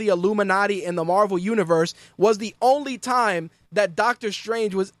part of the Illuminati in the Marvel Universe was the only time that Doctor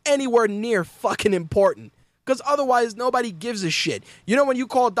Strange was anywhere near fucking important. Because otherwise, nobody gives a shit. You know when you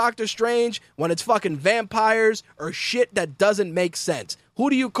call Doctor Strange when it's fucking vampires or shit that doesn't make sense?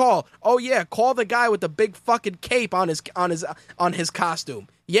 Who do you call? Oh yeah, call the guy with the big fucking cape on his costume.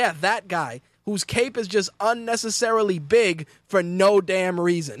 Yeah, that guy whose cape is just unnecessarily big for no damn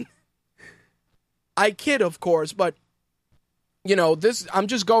reason. I kid, of course, but you know, this, I'm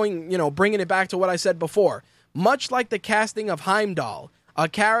just going, you know, bringing it back to what I said before. Much like the casting of Heimdall, a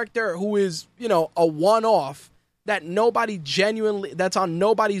character who is, you know, a one-off that that's on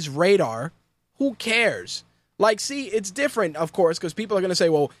nobody's radar, who cares? Like, see, it's different, of course, because people are going to say,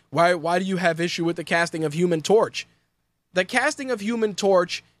 well, why do you have issue with the casting of Human Torch? The casting of Human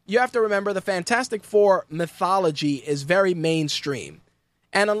Torch, you have to remember the Fantastic Four mythology is very mainstream.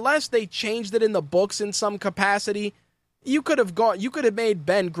 And unless they changed it in the books in some capacity, you could have made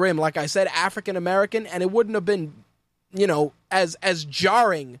Ben Grimm, like I said, African American, and it wouldn't have been, you know, as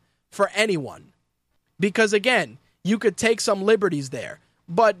jarring for anyone. Because again, you could take some liberties there.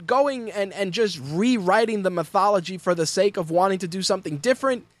 But going and just rewriting the mythology for the sake of wanting to do something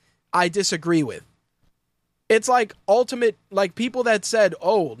different, I disagree with. It's like like people that said,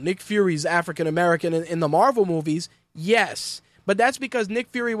 oh, Nick Fury's African American in the Marvel movies. Yes. But that's because Nick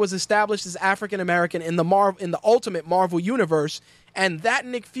Fury was established as African-American in the Ultimate Marvel Universe, and that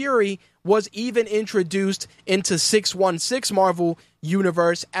Nick Fury was even introduced into 616 Marvel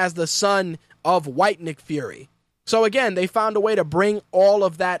Universe as the son of white Nick Fury. So again, they found a way to bring all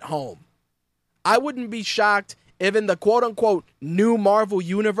of that home. I wouldn't be shocked if in the quote-unquote new Marvel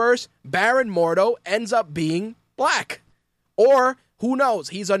Universe, Baron Mordo ends up being black. Or, who knows,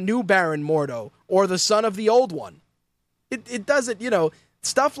 he's a new Baron Mordo, or the son of the old one. It doesn't, you know,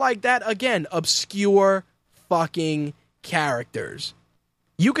 stuff like that, again, obscure fucking characters.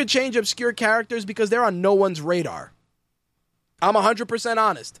 You could change obscure characters because they're on no one's radar. I'm 100%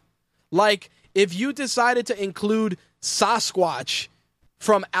 honest. Like, if you decided to include Sasquatch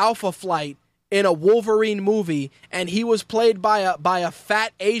from Alpha Flight in a Wolverine movie, and he was played by a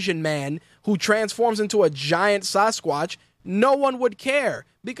fat Asian man who transforms into a giant Sasquatch, no one would care.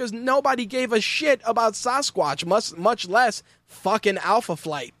 Because nobody gave a shit about Sasquatch, much less fucking Alpha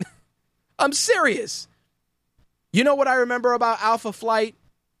Flight. I'm serious. You know what I remember about Alpha Flight?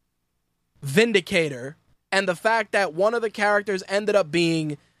 Vindicator, and the fact that one of the characters ended up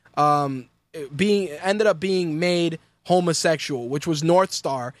being made homosexual, which was North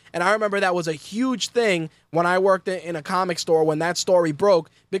Star. And I remember that was a huge thing when I worked in a comic store when that story broke,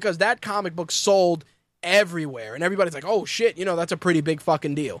 because that comic book sold everywhere, and everybody's like, oh shit, you know, that's a pretty big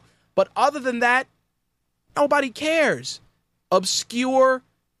fucking deal. But other than that, nobody cares. Obscure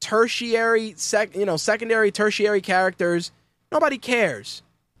tertiary secondary tertiary characters, nobody cares.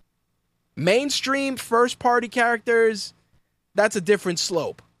 Mainstream first party characters, that's a different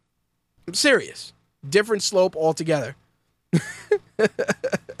slope. I'm serious. Different slope altogether.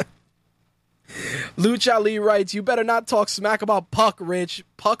 Lucha Lee writes, you better not talk smack about Puck, Rich.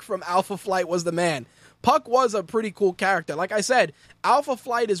 Puck from Alpha Flight was the man. Puck was a pretty cool character. Like I said, Alpha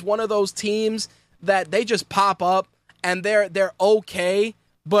Flight is one of those teams that they just pop up and they're okay,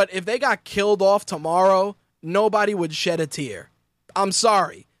 but if they got killed off tomorrow, nobody would shed a tear. I'm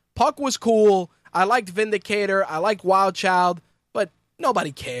sorry. Puck was cool. I liked Vindicator. I liked Wild Child, but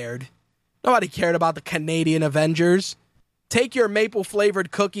nobody cared. Nobody cared about the Canadian Avengers. Take your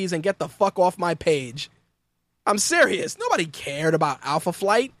maple-flavored cookies and get the fuck off my page. I'm serious. Nobody cared about Alpha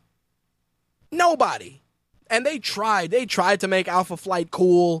Flight. Nobody. And they tried to make Alpha Flight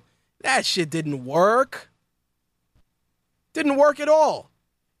cool. That shit didn't work. Didn't work at all.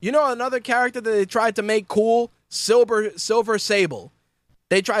 You know another character that they tried to make cool? Silver Sable.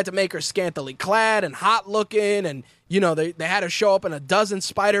 They tried to make her scantily clad and hot looking, and, you know, they had her show up in a dozen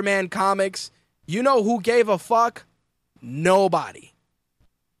Spider-Man comics. You know who gave a fuck? Nobody.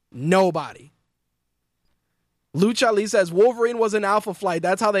 Lucha Lee says Wolverine was in Alpha Flight.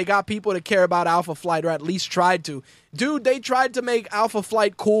 That's how they got people to care about Alpha Flight, or at least tried to. Dude, they tried to make Alpha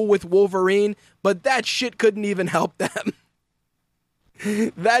Flight cool with Wolverine, but that shit couldn't even help them.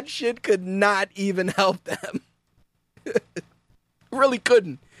 That shit could not even help them. Really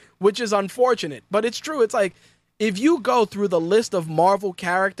couldn't, which is unfortunate. But it's true. It's like, if you go through the list of Marvel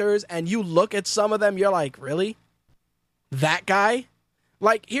characters and you look at some of them, you're like, really? That guy?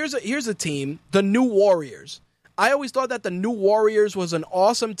 Like, here's a team, the New Warriors. I always thought that the New Warriors was an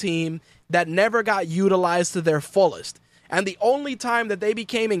awesome team that never got utilized to their fullest. And the only time that they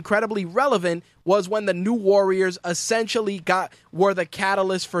became incredibly relevant was when the New Warriors essentially were the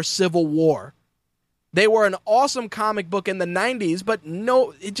catalyst for Civil War. They were an awesome comic book in the 90s, but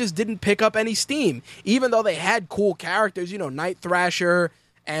no, it just didn't pick up any steam. Even though they had cool characters, you know, Night Thrasher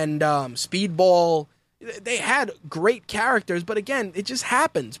and Speedball. They had great characters, but again, it just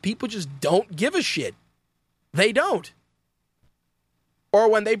happens. People just don't give a shit. They don't. Or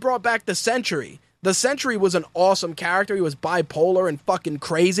when they brought back the Sentry. The Sentry was an awesome character. He was bipolar and fucking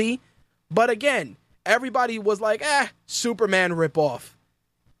crazy. But again, everybody was like, Superman ripoff.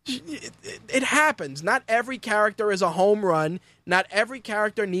 It happens. Not every character is a home run. Not every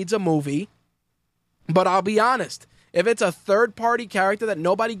character needs a movie. But I'll be honest. If it's a third-party character that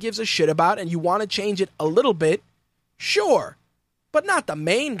nobody gives a shit about and you want to change it a little bit, sure. But not the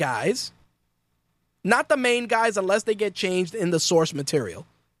main guys. Not the main guys unless they get changed in the source material.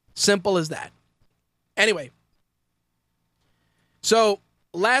 Simple as that. Anyway. So,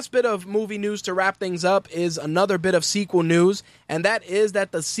 last bit of movie news to wrap things up is another bit of sequel news, and that is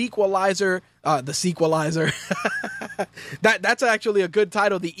that the Sequelizer, that's actually a good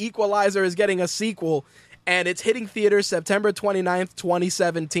title. The Equalizer is getting a sequel, and it's hitting theaters September 29th,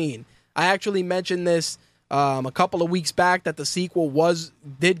 2017. I actually mentioned this a couple of weeks back that the sequel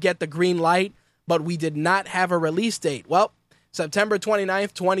did get the green light, but we did not have a release date. Well, September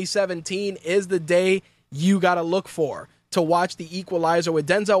 29th, 2017 is the day you gotta look for to watch The Equalizer, with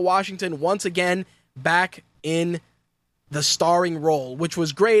Denzel Washington once again back in the starring role, which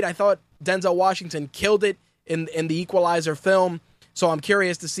was great. I thought Denzel Washington killed it in the Equalizer film, so I'm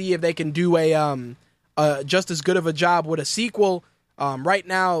curious to see if they can do just as good of a job with a sequel. Right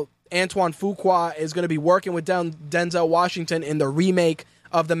now, Antoine Fuqua is going to be working with Denzel Washington in the remake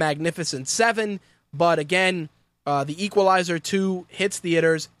of The Magnificent Seven, but again, The Equalizer 2 hits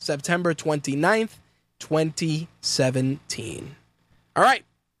theaters September 29th, 2017. All right,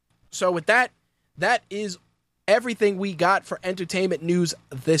 so with that is everything we got for entertainment news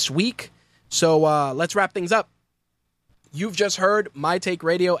this week. So let's wrap things up. You've just heard My Take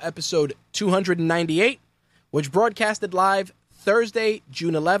Radio episode 298, which broadcasted live Thursday,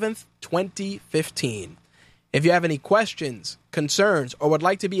 June 11th, 2015. If you have any questions, concerns, or would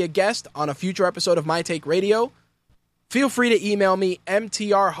like to be a guest on a future episode of My Take Radio, feel free to email me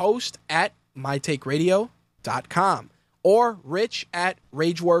mtrhost@mytakeradio.com or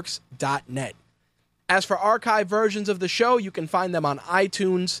rich@rageworks.net. As for archive versions of the show, you can find them on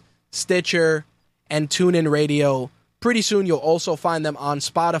iTunes, Stitcher, and TuneIn Radio. Pretty soon you'll also find them on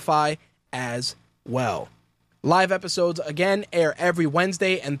Spotify as well. Live episodes, again, air every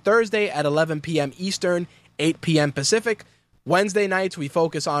Wednesday and Thursday at 11 p.m. Eastern, 8 p.m. Pacific. Wednesday nights, we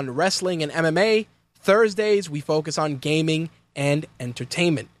focus on wrestling and MMA. Thursdays, we focus on gaming and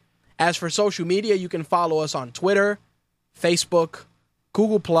entertainment. As for social media, you can follow us on Twitter, Facebook,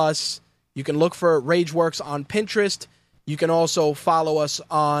 Google+. You can look for RageWorks on Pinterest. You can also follow us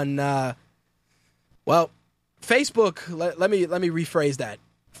on, Facebook. Let me rephrase that.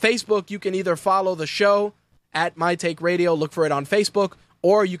 Facebook, you can either follow the show at My Take Radio, look for it on Facebook,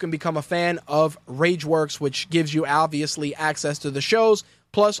 or you can become a fan of RageWorks, which gives you obviously access to the shows,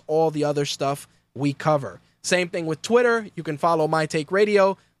 plus all the other stuff we cover. Same thing with Twitter. You can follow My Take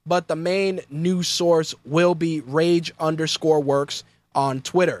Radio, but the main news source will be Rage_Works on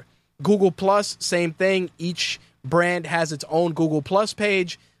Twitter. Google+, same thing. Each brand has its own Google+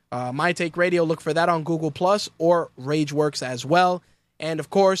 page. My Take Radio, look for that on Google+, or RageWorks as well. And of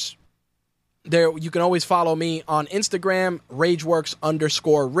course, there you can always follow me on Instagram,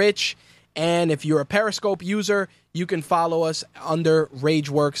 RageWorks_Rich. And if you're a Periscope user, you can follow us under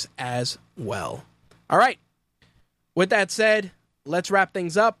RageWorks as well. All right. With that said, let's wrap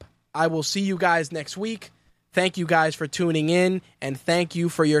things up. I will see you guys next week. Thank you guys for tuning in, and thank you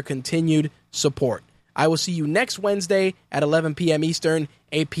for your continued support. I will see you next Wednesday at 11 p.m. Eastern,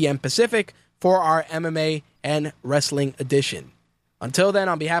 8 p.m. Pacific for our MMA and wrestling edition. Until then,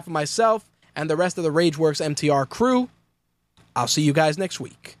 on behalf of myself and the rest of the Rageworks MTR crew, I'll see you guys next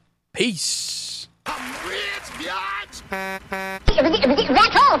week. Peace.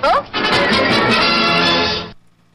 That's all, folks.